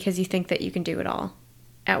reason, because you think that you can do it all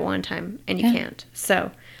at one time, and you can't. So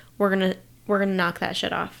we're gonna knock that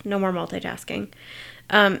shit off. No more multitasking.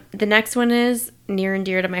 The next one is near and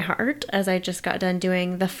dear to my heart, as I just got done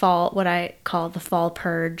doing what I call the fall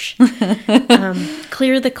purge.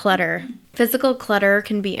 Clear the clutter. Physical clutter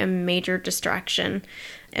can be a major distraction,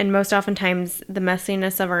 and most oftentimes the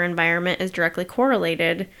messiness of our environment is directly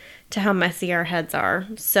correlated to how messy our heads are.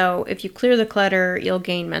 So if you clear the clutter, you'll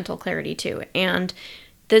gain mental clarity too. And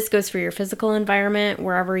this goes for your physical environment,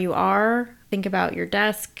 wherever you are. Think about your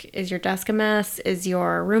desk. Is your desk a mess? Is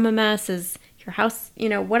your room a mess? Is your house,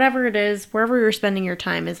 whatever it is, wherever you're spending your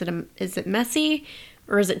time, is it messy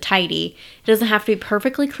or is it tidy? It doesn't have to be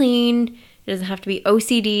perfectly clean. It doesn't have to be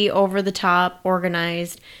OCD, over the top,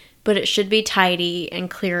 organized, but it should be tidy and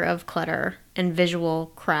clear of clutter and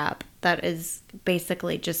visual crap that is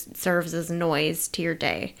basically just serves as noise to your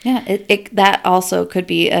day. Yeah, that also could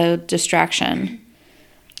be a distraction.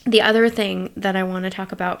 The other thing that I want to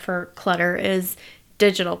talk about for clutter is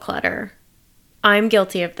digital clutter. I'm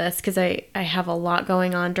guilty of this because I have a lot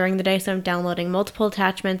going on during the day, so I'm downloading multiple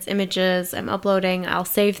attachments, images, I'm uploading, I'll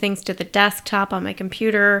save things to the desktop on my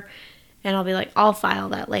computer, and I'll be like, I'll file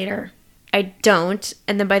that later. I don't,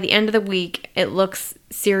 and then by the end of the week, it looks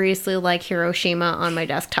seriously like Hiroshima on my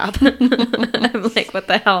desktop. I'm like, what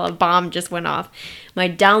the hell? A bomb just went off. My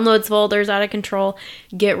downloads folder's out of control.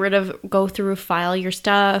 Go through, file your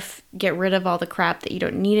stuff, get rid of all the crap that you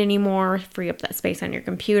don't need anymore, free up that space on your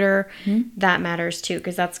computer. Mm-hmm. That matters too,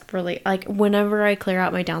 because that's really, like, whenever I clear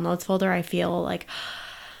out my downloads folder, I feel like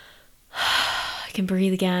I can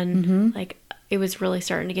breathe again. Mm-hmm. Like, it was really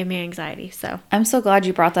starting to give me anxiety. So I'm so glad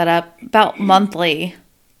you brought that up. About monthly,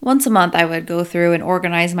 once a month, I would go through and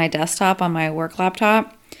organize my desktop on my work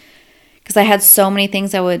laptop, because I had so many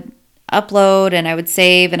things I would upload and I would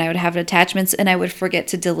save and I would have attachments and I would forget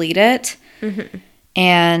to delete it. Mm-hmm.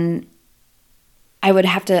 And I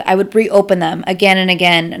would reopen them again and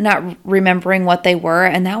again, not remembering what they were.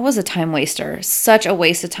 And that was a time waster, such a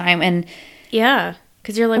waste of time. And yeah.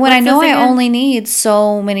 Because you're like, when I know I only need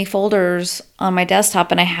so many folders on my desktop,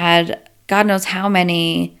 and I had God knows how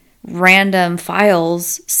many random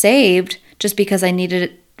files saved just because I needed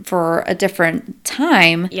it for a different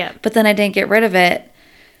time. Yeah. But then I didn't get rid of it.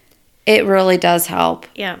 It really does help.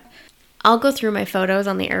 Yeah. I'll go through my photos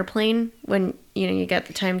on the airplane when, you get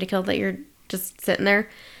the time to kill that you're just sitting there.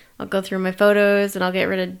 I'll go through my photos and I'll get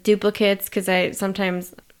rid of duplicates, because I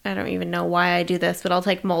don't even know why I do this, but I'll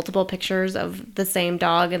take multiple pictures of the same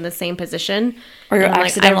dog in the same position. Or your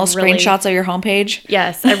accidental screenshots of your homepage.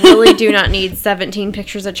 Yes, I really do not need 17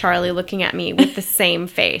 pictures of Charlie looking at me with the same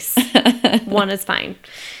face. One is fine.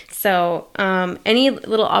 So any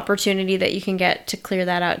little opportunity that you can get to clear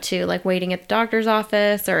that out too, like waiting at the doctor's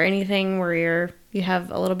office or anything where you have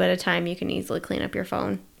a little bit of time, you can easily clean up your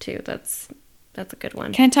phone too. That's a good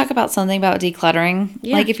one. Can I talk about something about decluttering?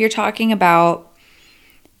 Yeah. Like if you're talking about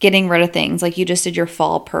getting rid of things. Like you just did your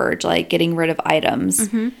fall purge, like getting rid of items.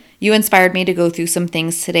 You inspired me to go through some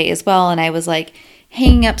things today as well. And I was like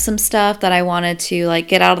hanging up some stuff that I wanted to like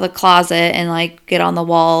get out of the closet and like get on the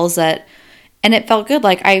walls and it felt good.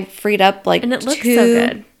 Like I freed up like And it looks so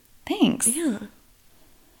good. Thanks. Yeah.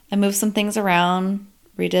 I moved some things around,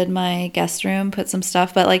 redid my guest room, put some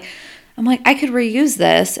stuff, but like I'm like, I could reuse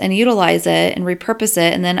this and utilize it and repurpose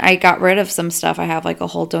it. And then I got rid of some stuff. I have like a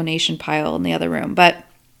whole donation pile in the other room. But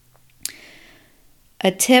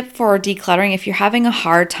a tip for decluttering, if you're having a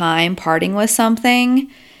hard time parting with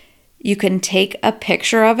something, you can take a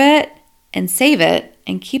picture of it and save it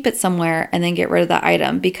and keep it somewhere and then get rid of the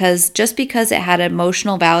item. Because just because it had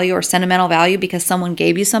emotional value or sentimental value because someone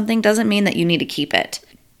gave you something doesn't mean that you need to keep it.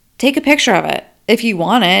 Take a picture of it. If you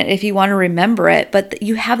want it, if you want to remember it, but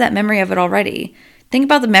you have that memory of it already. Think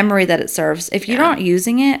about the memory that it serves. If you're not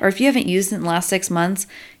using it or if you haven't used it in the last 6 months,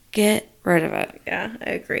 get rid of it. Yeah, I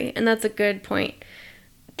agree. And that's a good point.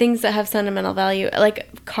 Things that have sentimental value,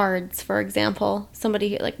 like cards, for example.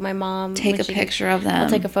 Somebody, like my mom. Take a picture of them. I'll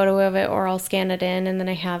take a photo of it or I'll scan it in and then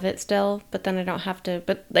I have it still, but then I don't have to.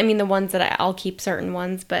 But I mean, the ones that I'll keep certain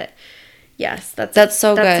ones, but yes, that's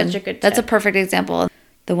so good. That's such a good tip. That's a perfect example.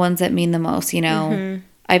 The ones that mean the most, you know.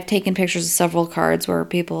 I've taken pictures of several cards where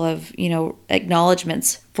people have, you know,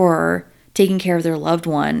 acknowledgments for taking care of their loved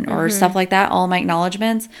one or stuff like that. All my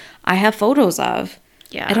acknowledgments I have photos of.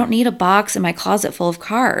 Yeah. I don't need a box in my closet full of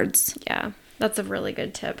cards. Yeah, that's a really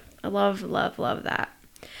good tip. I love, love, love that.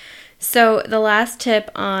 So the last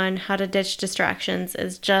tip on how to ditch distractions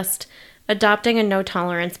is just adopting a no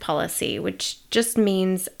tolerance policy, which just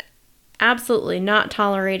means absolutely not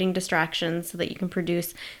tolerating distractions so that you can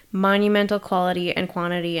produce monumental quality and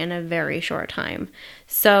quantity in a very short time.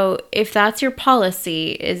 So if that's your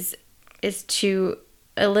policy is to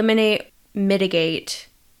eliminate, mitigate,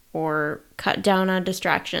 or cut down on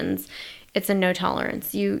distractions, it's a no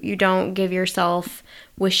tolerance. You don't give yourself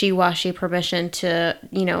wishy-washy permission to,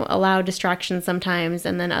 you know, allow distractions sometimes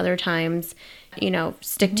and then other times, you know,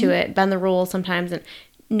 stick to it, bend the rules sometimes, and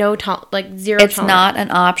zero tolerance. It's not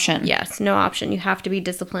an option. Yes, no option. You have to be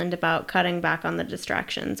disciplined about cutting back on the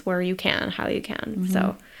distractions where you can, how you can.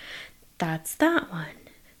 So that's that one.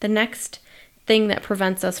 The next thing that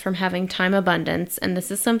prevents us from having time abundance, and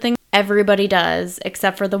this is something everybody does,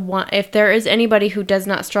 except for the one, if there is anybody who does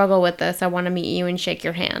not struggle with this, I want to meet you and shake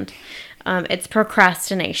your hand. It's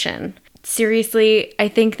procrastination. Seriously, I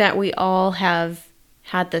think that we all have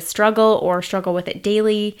had this struggle or struggle with it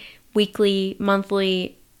daily, weekly,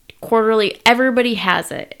 monthly, quarterly. Everybody has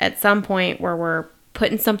it at some point where we're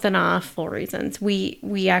putting something off for reasons.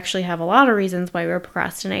 We actually have a lot of reasons why we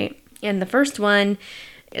procrastinate. And the first one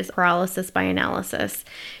is paralysis by analysis.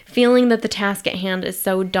 Feeling that the task at hand is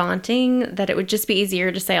so daunting that it would just be easier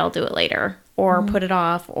to say, I'll do it later, or put it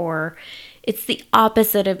off, or it's the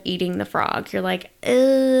opposite of eating the frog. You're like,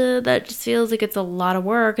 that just feels like it's a lot of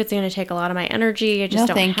work. It's going to take a lot of my energy. I just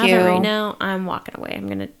don't have it right now. I'm walking away. I'm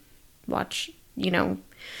going to watch,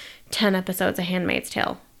 10 episodes of Handmaid's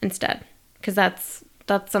Tale instead. Because that's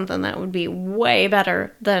something that would be way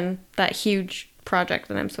better than that huge project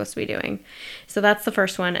that I'm supposed to be doing. So that's the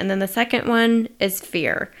first one. And then the second one is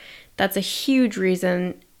fear. That's a huge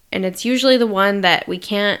reason. And it's usually the one that we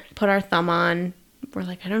can't put our thumb on. We're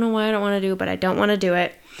like, I don't know why I don't want to do it, but I don't want to do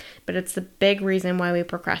it. But it's the big reason why we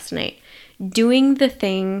procrastinate. Doing the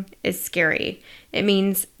thing is scary. It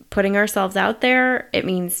means putting ourselves out there. It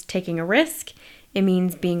means taking a risk. It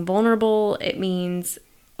means being vulnerable. It means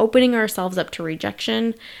opening ourselves up to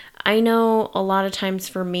rejection. I know a lot of times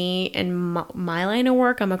for me in my line of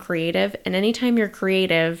work, I'm a creative, and anytime you're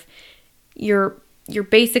creative, you're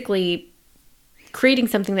basically creating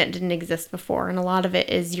something that didn't exist before, and a lot of it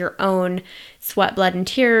is your own sweat, blood, and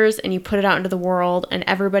tears, and you put it out into the world, and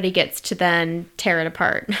everybody gets to then tear it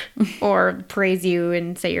apart or praise you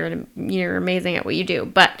and say you're amazing at what you do.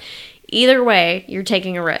 But either way, you're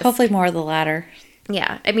taking a risk. Hopefully more of the latter.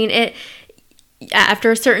 Yeah, I mean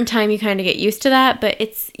after a certain time, you kind of get used to that, but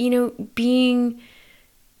it's,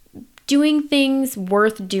 doing things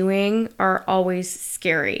worth doing are always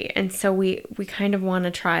scary. And so we kind of want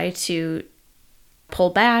to try to pull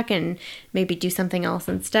back and maybe do something else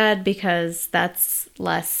instead because that's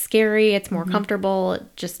less scary. It's more comfortable.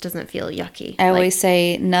 It just doesn't feel yucky. I always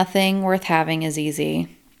say nothing worth having is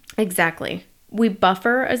easy. Exactly. We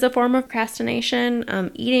buffer as a form of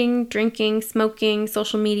procrastination, eating, drinking, smoking,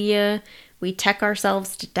 social media. We tech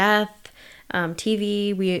ourselves to death,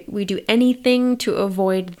 TV. We do anything to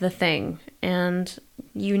avoid the thing. And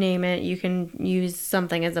you name it, you can use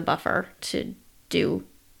something as a buffer to do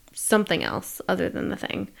something else other than the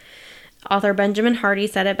thing. Author Benjamin Hardy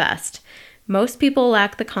said it best. Most people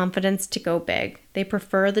lack the confidence to go big. They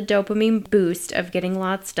prefer the dopamine boost of getting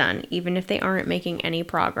lots done, even if they aren't making any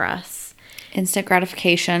progress. Instant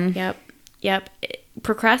gratification. Yep.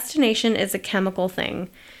 Procrastination is a chemical thing.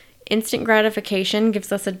 Instant gratification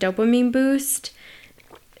gives us a dopamine boost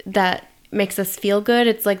that makes us feel good.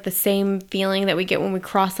 It's like the same feeling that we get when we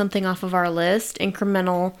cross something off of our list.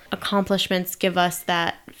 Incremental accomplishments give us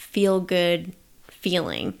that feel good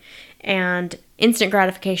feeling. And instant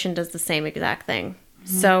gratification does the same exact thing.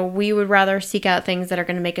 So we would rather seek out things that are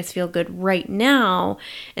going to make us feel good right now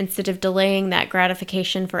instead of delaying that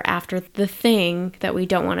gratification for after the thing that we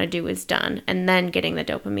don't want to do is done and then getting the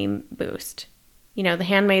dopamine boost. You know, The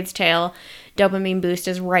Handmaid's Tale dopamine boost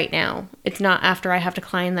is right now. It's not after I have to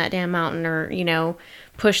climb that damn mountain or, you know,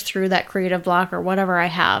 push through that creative block or whatever I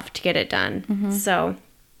have to get it done. So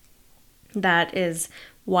that is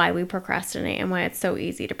why we procrastinate and why it's so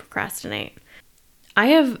easy to procrastinate. I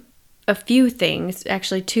have a few things,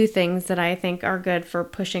 actually 2 things that I think are good for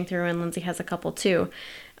pushing through, and Lindsay has a couple too.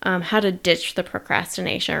 How to ditch the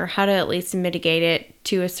procrastination, or how to at least mitigate it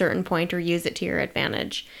to a certain point or use it to your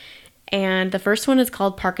advantage. And the first one is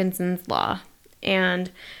called Parkinson's Law.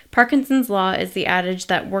 And Parkinson's Law is the adage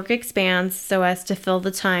that work expands so as to fill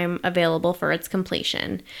the time available for its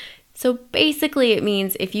completion. So basically it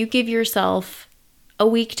means if you give yourself a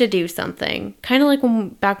week to do something, kind of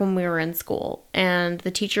like back when we were in school and the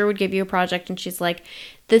teacher would give you a project and she's like,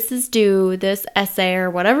 this is due, this essay or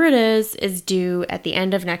whatever it is due at the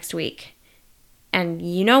end of next week. And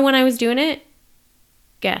you know when I was doing it?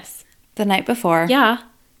 Guess. The night before. Yeah.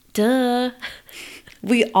 Duh.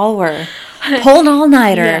 We all were. Pulled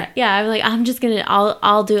all-nighter. Yeah. I was like, I'm just gonna,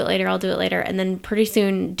 I'll do it later. I'll do it later. And then pretty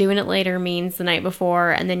soon doing it later means the night before,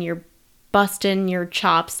 and then you're busting your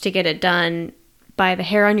chops to get it done by the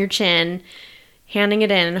hair on your chin, handing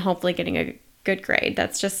it in, and hopefully getting a good grade.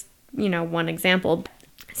 That's just, you know, one example.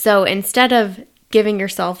 So instead of giving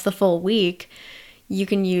yourself the full week, you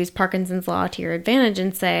can use Parkinson's Law to your advantage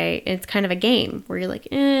and say it's kind of a game where you're like,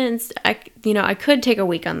 I could take a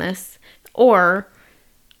week on this, or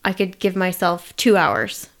I could give myself 2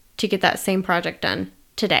 hours to get that same project done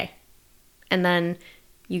today. And then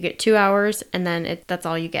you get 2 hours, and then that's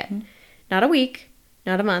all you get. Mm-hmm. Not a week,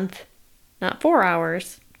 not a month, not 4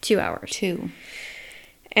 hours, 2 hours. 2.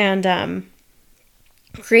 And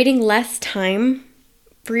creating less time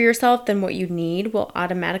for yourself than what you need will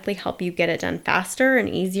automatically help you get it done faster and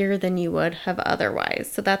easier than you would have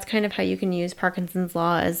otherwise. So that's kind of how you can use Parkinson's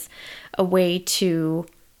Law as a way to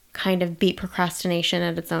kind of beat procrastination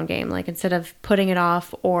at its own game. Like instead of putting it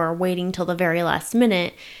off or waiting till the very last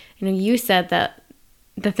minute, you know, you said that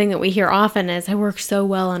the thing that we hear often is, I work so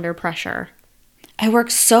well under pressure. I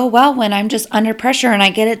work so well when I'm just under pressure and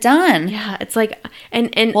I get it done. Yeah, it's like,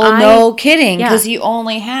 no kidding, because you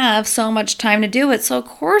only have so much time to do it. So of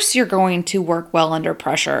course you're going to work well under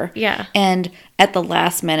pressure. Yeah. And at the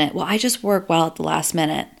last minute, I just work well at the last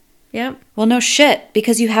minute. Yep. Well, no shit,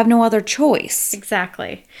 because you have no other choice.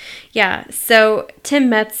 Exactly. Yeah. So Tim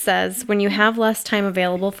Metz says, when you have less time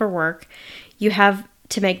available for work, you have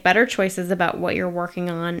to make better choices about what you're working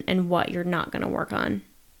on and what you're not going to work on.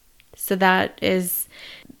 So that is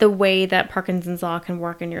the way that Parkinson's Law can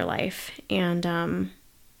work in your life and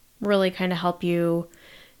really kind of help you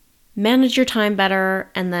manage your time better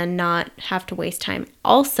and then not have to waste time.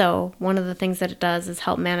 Also, one of the things that it does is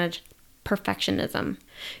help manage perfectionism.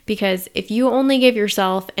 Because if you only give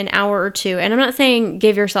yourself an hour or 2, and I'm not saying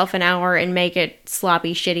give yourself an hour and make it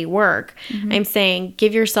sloppy, shitty work. Mm-hmm. I'm saying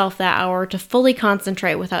give yourself that hour to fully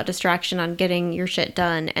concentrate without distraction on getting your shit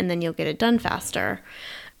done, and then you'll get it done faster.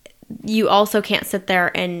 You also can't sit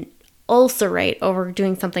there and ulcerate over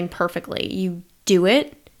doing something perfectly. You do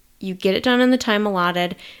it, you get it done in the time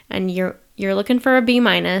allotted, and you're looking for a B-,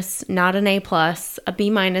 not an A+. A B-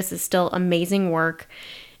 is still amazing work,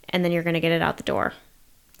 and then you're going to get it out the door.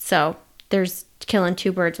 So there's killing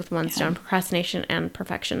 2 birds with one stone, procrastination and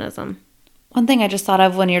perfectionism. One thing I just thought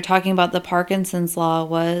of when you're talking about the Parkinson's Law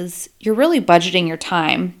was you're really budgeting your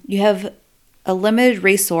time. You have a limited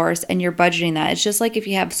resource and you're budgeting that. It's just like if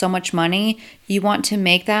you have so much money, you want to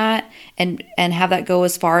make that and have that go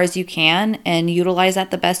as far as you can and utilize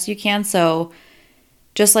that the best you can. So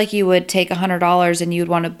just like you would take $100 and you would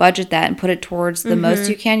want to budget that and put it towards the most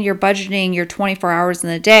you can, you're budgeting your 24 hours in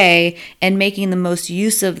the day and making the most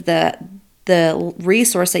use of the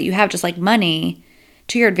resource that you have, just like money,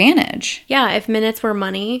 to your advantage. Yeah, if minutes were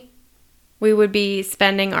money, we would be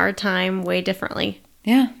spending our time way differently.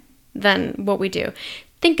 Yeah. Than what we do.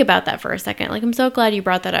 Think about that for a second. Like, I'm so glad you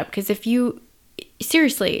brought that up, because if you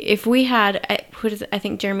seriously, if we had, I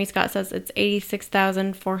think Jeremy Scott says it's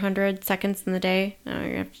 86,400 seconds in the day. Oh,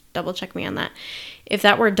 you have to double check me on that. If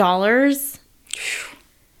that were dollars,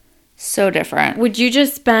 so different. would you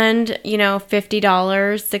just spend, $50,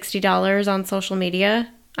 $60 on social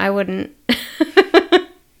media? I wouldn't.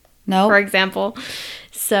 No. For example.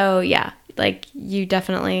 So, yeah, like you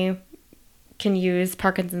definitely can use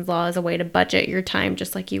Parkinson's Law as a way to budget your time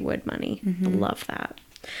just like you would money. Love that.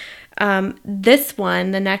 This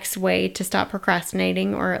one, the next way to stop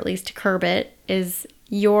procrastinating, or at least to curb it, is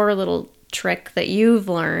your little trick that you've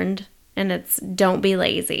learned, and it's don't be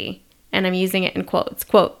lazy. And I'm using it in quotes.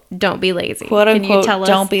 Quote, don't be lazy. Quote unquote,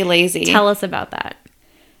 don't be lazy. Tell us about that.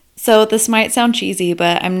 So this might sound cheesy,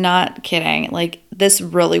 but I'm not kidding. Like, this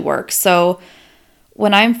really works. So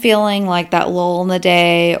when I'm feeling like that lull in the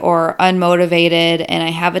day or unmotivated and I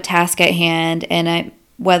have a task at hand, and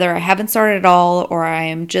whether I haven't started at all or I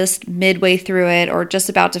am just midway through it or just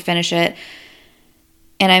about to finish it,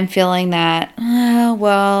 and I'm feeling that,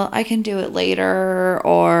 well, I can do it later,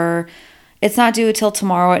 or it's not due till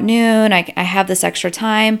tomorrow at noon, I have this extra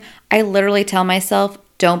time, I literally tell myself,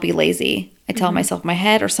 don't be lazy. I tell myself in my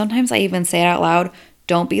head, or sometimes I even say it out loud,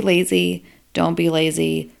 don't be lazy, don't be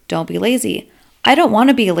lazy, don't be lazy. I don't want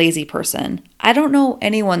to be a lazy person. I don't know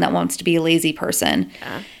anyone that wants to be a lazy person.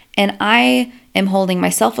 Yeah. And I am holding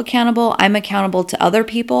myself accountable. I'm accountable to other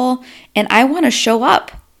people. And I want to show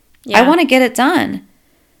up. Yeah. I want to get it done.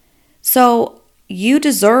 So you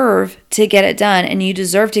deserve to get it done. And you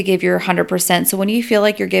deserve to give your 100%. So when you feel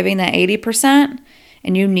like you're giving that 80%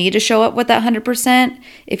 and you need to show up with that 100%,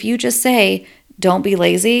 if you just say, don't be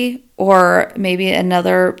lazy, or maybe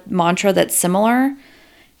another mantra that's similar,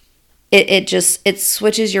 it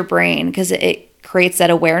switches your brain, because it creates that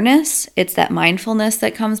awareness. It's that mindfulness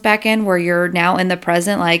that comes back in where you're now in the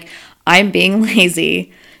present, like, I'm being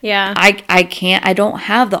lazy. Yeah. I don't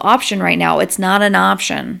have the option right now. It's not an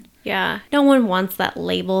option. Yeah. No one wants that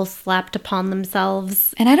label slapped upon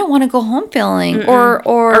themselves. And I don't want to go home feeling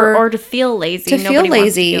or to feel lazy. To feel lazy,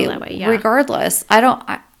 wants to feel that way. Yeah. Regardless. I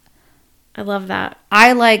love that.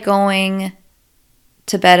 I like going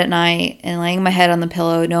to bed at night and laying my head on the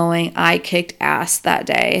pillow knowing I kicked ass that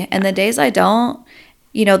day. And the days I don't,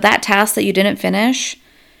 that task that you didn't finish,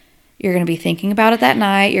 you're going to be thinking about it that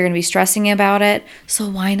night. You're going to be stressing about it. So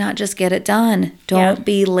why not just get it done? Don't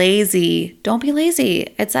be lazy. Don't be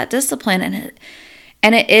lazy. It's that discipline.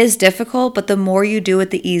 And it is difficult, but the more you do it,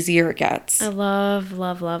 the easier it gets. I love,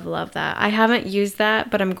 love, love, love that. I haven't used that,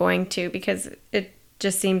 but I'm going to, because it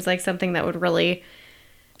just seems like something that would really,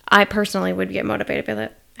 I personally would get motivated by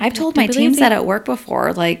that. I've told my teams that at work before,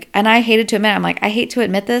 and I hated to admit, I'm like, I hate to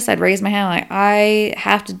admit this. I'd raise my hand, like, I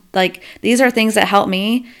have to, these are things that help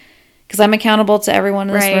me, because I'm accountable to everyone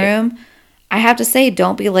in this room. I have to say,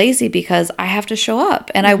 don't be lazy, because I have to show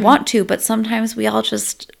up, and I want to, but sometimes we all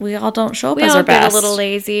don't show up as our best. We all get a little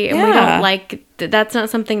lazy, and we don't like. That's not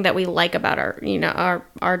something that we like about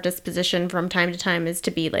our disposition from time to time, is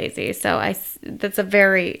to be lazy. So that's a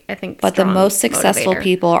very, I think. But the most successful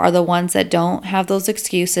people are the ones that don't have those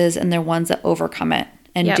excuses, and they're ones that overcome it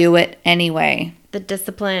and do it anyway. The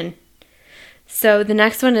discipline. So the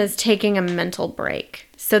next one is taking a mental break.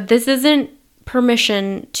 So this isn't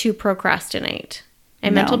permission to procrastinate. A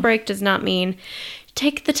mental break does not mean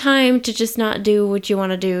take the time to just not do what you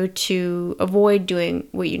want to do to avoid doing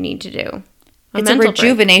what you need to do. It's a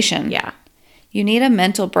rejuvenation. Break. Yeah. You need a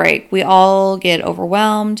mental break. We all get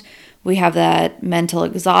overwhelmed. We have that mental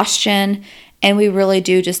exhaustion, and we really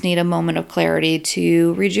do just need a moment of clarity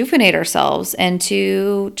to rejuvenate ourselves and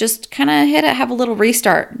to just kind of have a little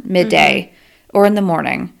restart midday or in the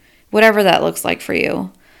morning, whatever that looks like for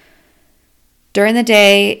you. During the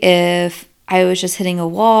day, if I was just hitting a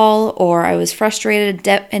wall or I was frustrated,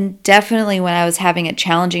 and definitely when I was having a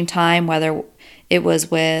challenging time, whether it was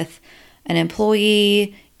with an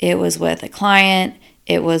employee, it was with a client,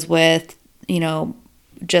 it was with,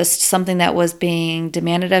 just something that was being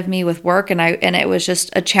demanded of me with work, and it was just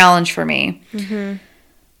a challenge for me.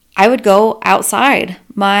 I would go outside.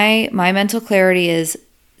 My mental clarity is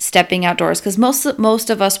stepping outdoors, because most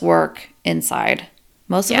of us work inside.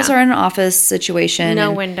 Most of us are in an office situation.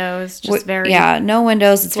 No windows, just very... Yeah, no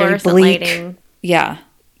windows. It's very bleak. Lighting. Yeah.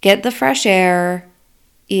 Get the fresh air,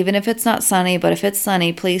 even if it's not sunny. But if it's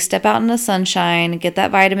sunny, please step out in the sunshine, get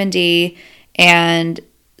that vitamin D, and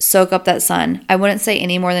soak up that sun. I wouldn't say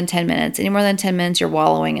any more than 10 minutes. Any more than 10 minutes, you're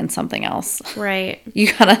wallowing in something else. Right.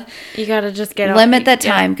 You gotta just get limit that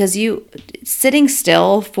time, because sitting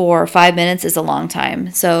still for 5 minutes is a long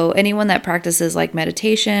time. So anyone that practices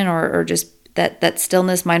meditation or just that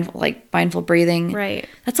stillness, mindful breathing, right,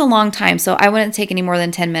 that's a long time. So I wouldn't take any more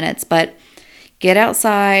than 10 minutes, but get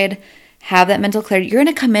outside, have that mental clarity. You're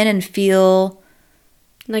going to come in and feel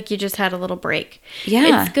like you just had a little break.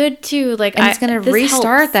 Yeah. It's good too. Like, and it's going to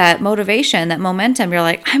restart that motivation, that momentum. You're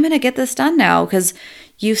like, I'm going to get this done now because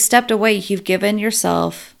you've stepped away. You've given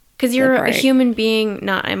yourself. Because you're a human being,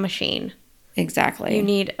 not a machine. Exactly. You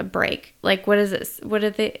need a break. Like, what is this? What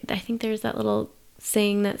are they? I think there's that little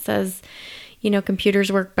saying that says, you know,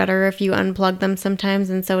 computers work better if you unplug them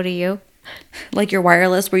sometimes, and so do you. Like your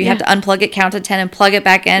wireless, where you have to unplug it, count to 10, and plug it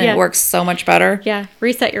back in. It works so much better. Yeah.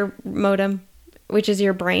 Reset your modem, which is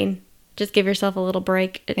your brain. Just give yourself a little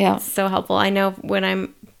break. It's so helpful. I know when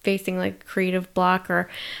I'm facing like a creative block, or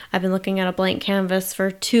I've been looking at a blank canvas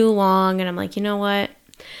for too long, and I'm like, you know what?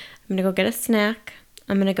 I'm going to go get a snack.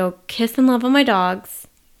 I'm going to go kiss and love on my dogs,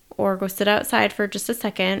 or go sit outside for just a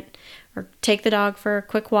second, or take the dog for a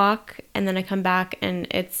quick walk, and then I come back and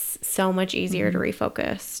it's so much easier to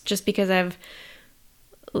refocus, just because I've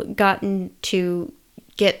gotten to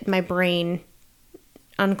get my brain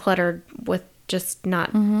uncluttered with just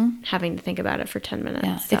not having to think about it for 10 minutes.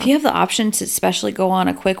 Yeah. So. If you have the option to especially go on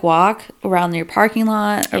a quick walk around your parking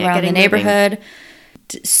lot, around the neighborhood,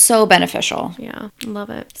 so beneficial. Yeah, love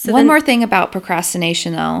it. So One more thing about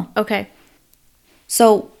procrastination, though. Okay.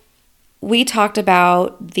 So we talked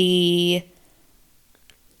about the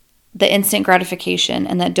instant gratification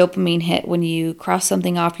and that dopamine hit when you cross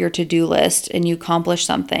something off your to-do list and you accomplish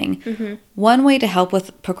something. One way to help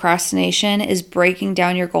with procrastination is breaking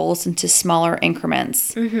down your goals into smaller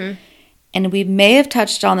increments. And we may have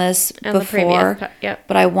touched on this before,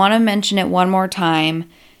 but I want to mention it one more time,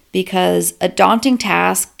 because a daunting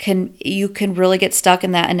task you can really get stuck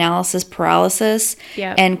in that analysis paralysis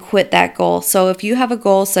and quit that goal. So if you have a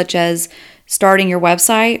goal such as starting your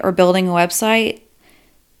website or building a website,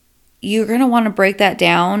 you're going to want to break that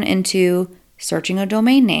down into searching a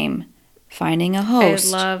domain name, finding a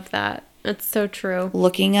host. I love that. It's so true.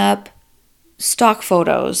 Looking up stock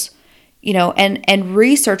photos, you know, and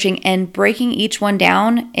researching and breaking each one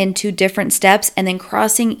down into different steps, and then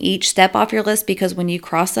crossing each step off your list, because when you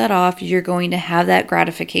cross that off, you're going to have that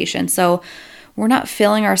gratification. So we're not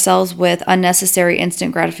filling ourselves with unnecessary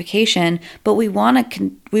instant gratification, but we want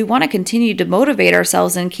to continue to motivate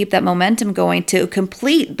ourselves and keep that momentum going to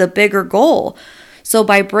complete the bigger goal. So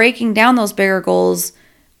by breaking down those bigger goals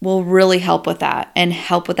will really help with that, and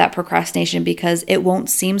help with that procrastination, because it won't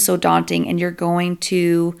seem so daunting, and you're going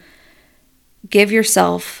to give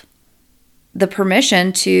yourself the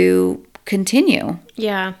permission to continue.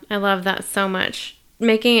 Yeah, I love that so much.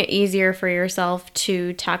 Making it easier for yourself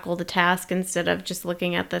to tackle the task instead of just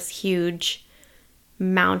looking at this huge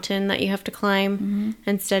mountain that you have to climb.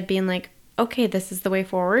 Instead being like, okay, this is the way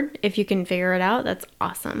forward. If you can figure it out, that's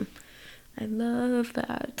awesome. I love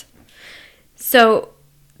that. So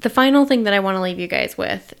the final thing that I want to leave you guys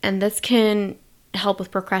with, and this can help with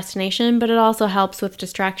procrastination, but it also helps with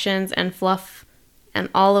distractions and fluff and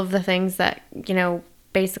all of the things that, you know,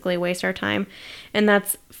 basically waste our time, and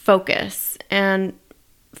that's focus. And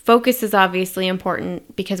focus is obviously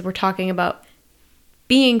important because we're talking about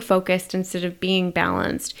being focused instead of being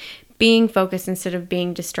balanced, being focused instead of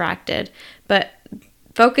being distracted. But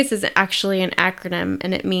focus is actually an acronym,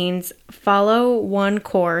 and it means follow one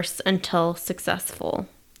course until successful.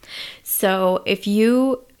 So if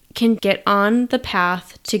you can get on the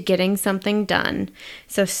path to getting something done,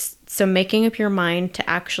 so making up your mind to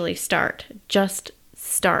actually start, just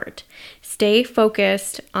start. Stay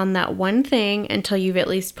focused on that one thing until you've at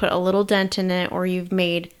least put a little dent in it, or you've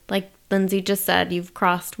made, like Lindsay just said, you've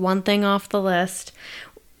crossed one thing off the list,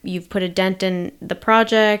 you've put a dent in the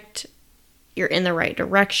project, you're in the right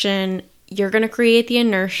direction, you're going to create the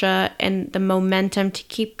inertia and the momentum to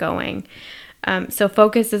keep going. So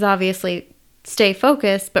focus is obviously stay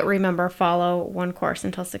focused, but remember, follow one course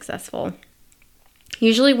until successful.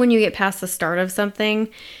 Usually when you get past the start of something,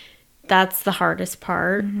 that's the hardest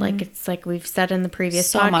part. Like, it's like we've said in the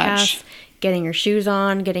previous podcast, getting your shoes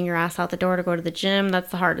on, getting your ass out the door to go to the gym,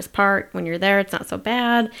 that's the hardest part. When you're there, it's not so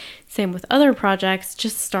bad. Same with other projects.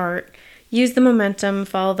 Just start. Use the momentum,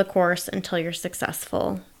 follow the course until you're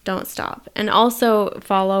successful. Don't stop. And also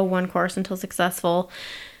follow one course until successful.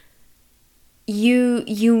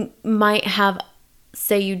 You might have,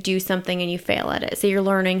 say you do something and you fail at it. So you're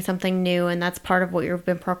learning something new, and that's part of what you've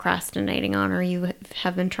been procrastinating on, or you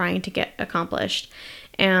have been trying to get accomplished.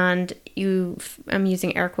 And I'm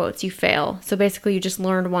using air quotes, you fail. So basically you just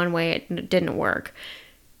learned one way, it didn't work.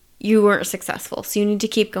 You weren't successful. So you need to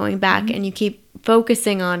keep going back and you keep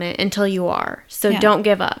focusing on it until you are. So don't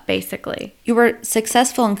give up, basically. You were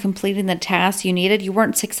successful in completing the task you needed. You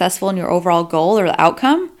weren't successful in your overall goal or the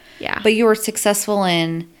outcome. Yeah. But you were successful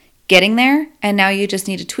in getting there, and now you just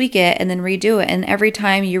need to tweak it and then redo it. And every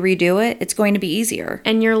time you redo it, it's going to be easier.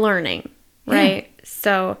 And you're learning, right? Yeah.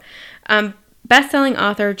 So, best-selling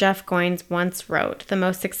author Jeff Goins once wrote, "The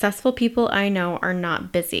most successful people I know are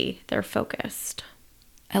not busy, they're focused."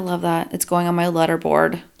 I love that. It's going on my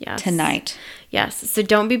letterboard tonight. Yes. So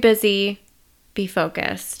don't be busy, be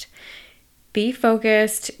focused. Be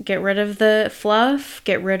focused, get rid of the fluff,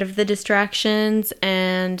 get rid of the distractions,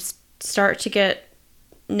 and start to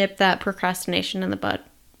nip that procrastination in the bud.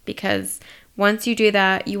 Because once you do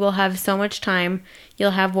that, you will have so much time.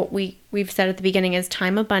 You'll have what we've said at the beginning is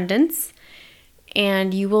time abundance,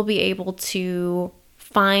 and you will be able to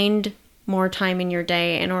find more time in your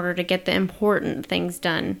day in order to get the important things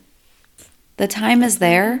done. The time is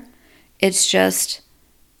there. It's just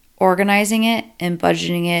organizing it and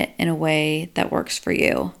budgeting it in a way that works for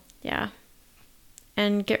you. Yeah.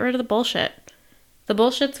 And get rid of the bullshit. The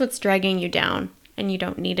bullshit's what's dragging you down, and you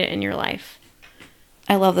don't need it in your life.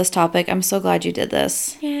 I love this topic. I'm so glad you did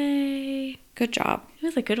this. Yay. Good job. It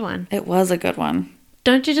was a good one. It was a good one.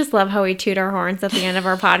 Don't you just love how we toot our horns at the end of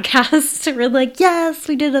our podcast? We're like, yes,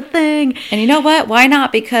 we did a thing. And you know what? Why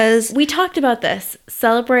not? Because we talked about this,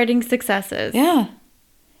 celebrating successes. Yeah.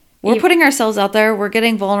 We're putting ourselves out there. We're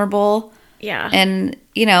getting vulnerable. Yeah. And,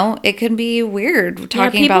 it can be weird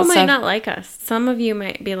talking about stuff. People might not like us. Some of you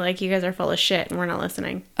might be like, you guys are full of shit and we're not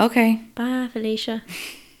listening. Okay. Bye, Felicia.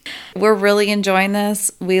 We're really enjoying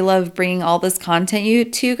this. We love bringing all this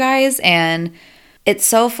content to you guys, and it's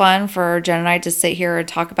so fun for Jen and I to sit here and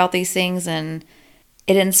talk about these things, and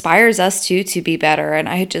it inspires us to be better. And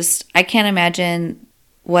I can't imagine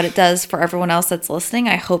what it does for everyone else that's listening.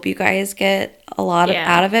 I hope you guys get a lot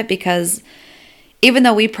out of it, because even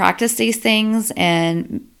though we practice these things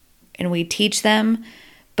and we teach them,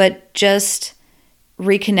 but just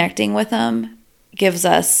reconnecting with them gives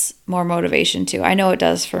us more motivation too. I know it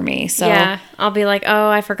does for me. So yeah, I'll be like, oh,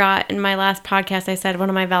 I forgot in my last podcast I said one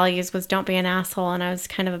of my values was don't be an asshole, and I was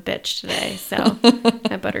kind of a bitch today, so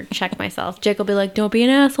I better check myself. Jake will be like, don't be an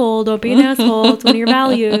asshole, don't be an asshole, it's one of your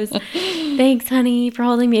values. Thanks, honey, for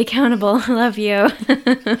holding me accountable. I love you.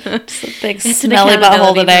 Just a big smelly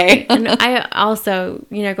butthole today. And I also,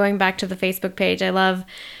 going back to the Facebook page, I love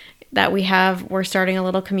that we're starting a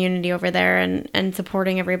little community over there and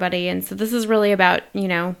supporting everybody. And so this is really about,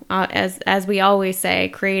 as we always say,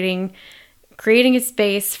 creating a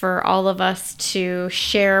space for all of us to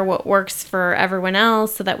share what works for everyone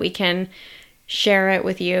else so that we can share it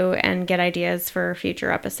with you and get ideas for future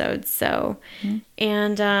episodes. So,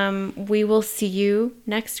 and we will see you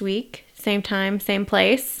next week. Same time, same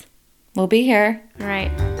place. We'll be here. All right.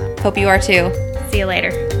 Hope you are too. See you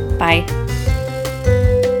later. Bye.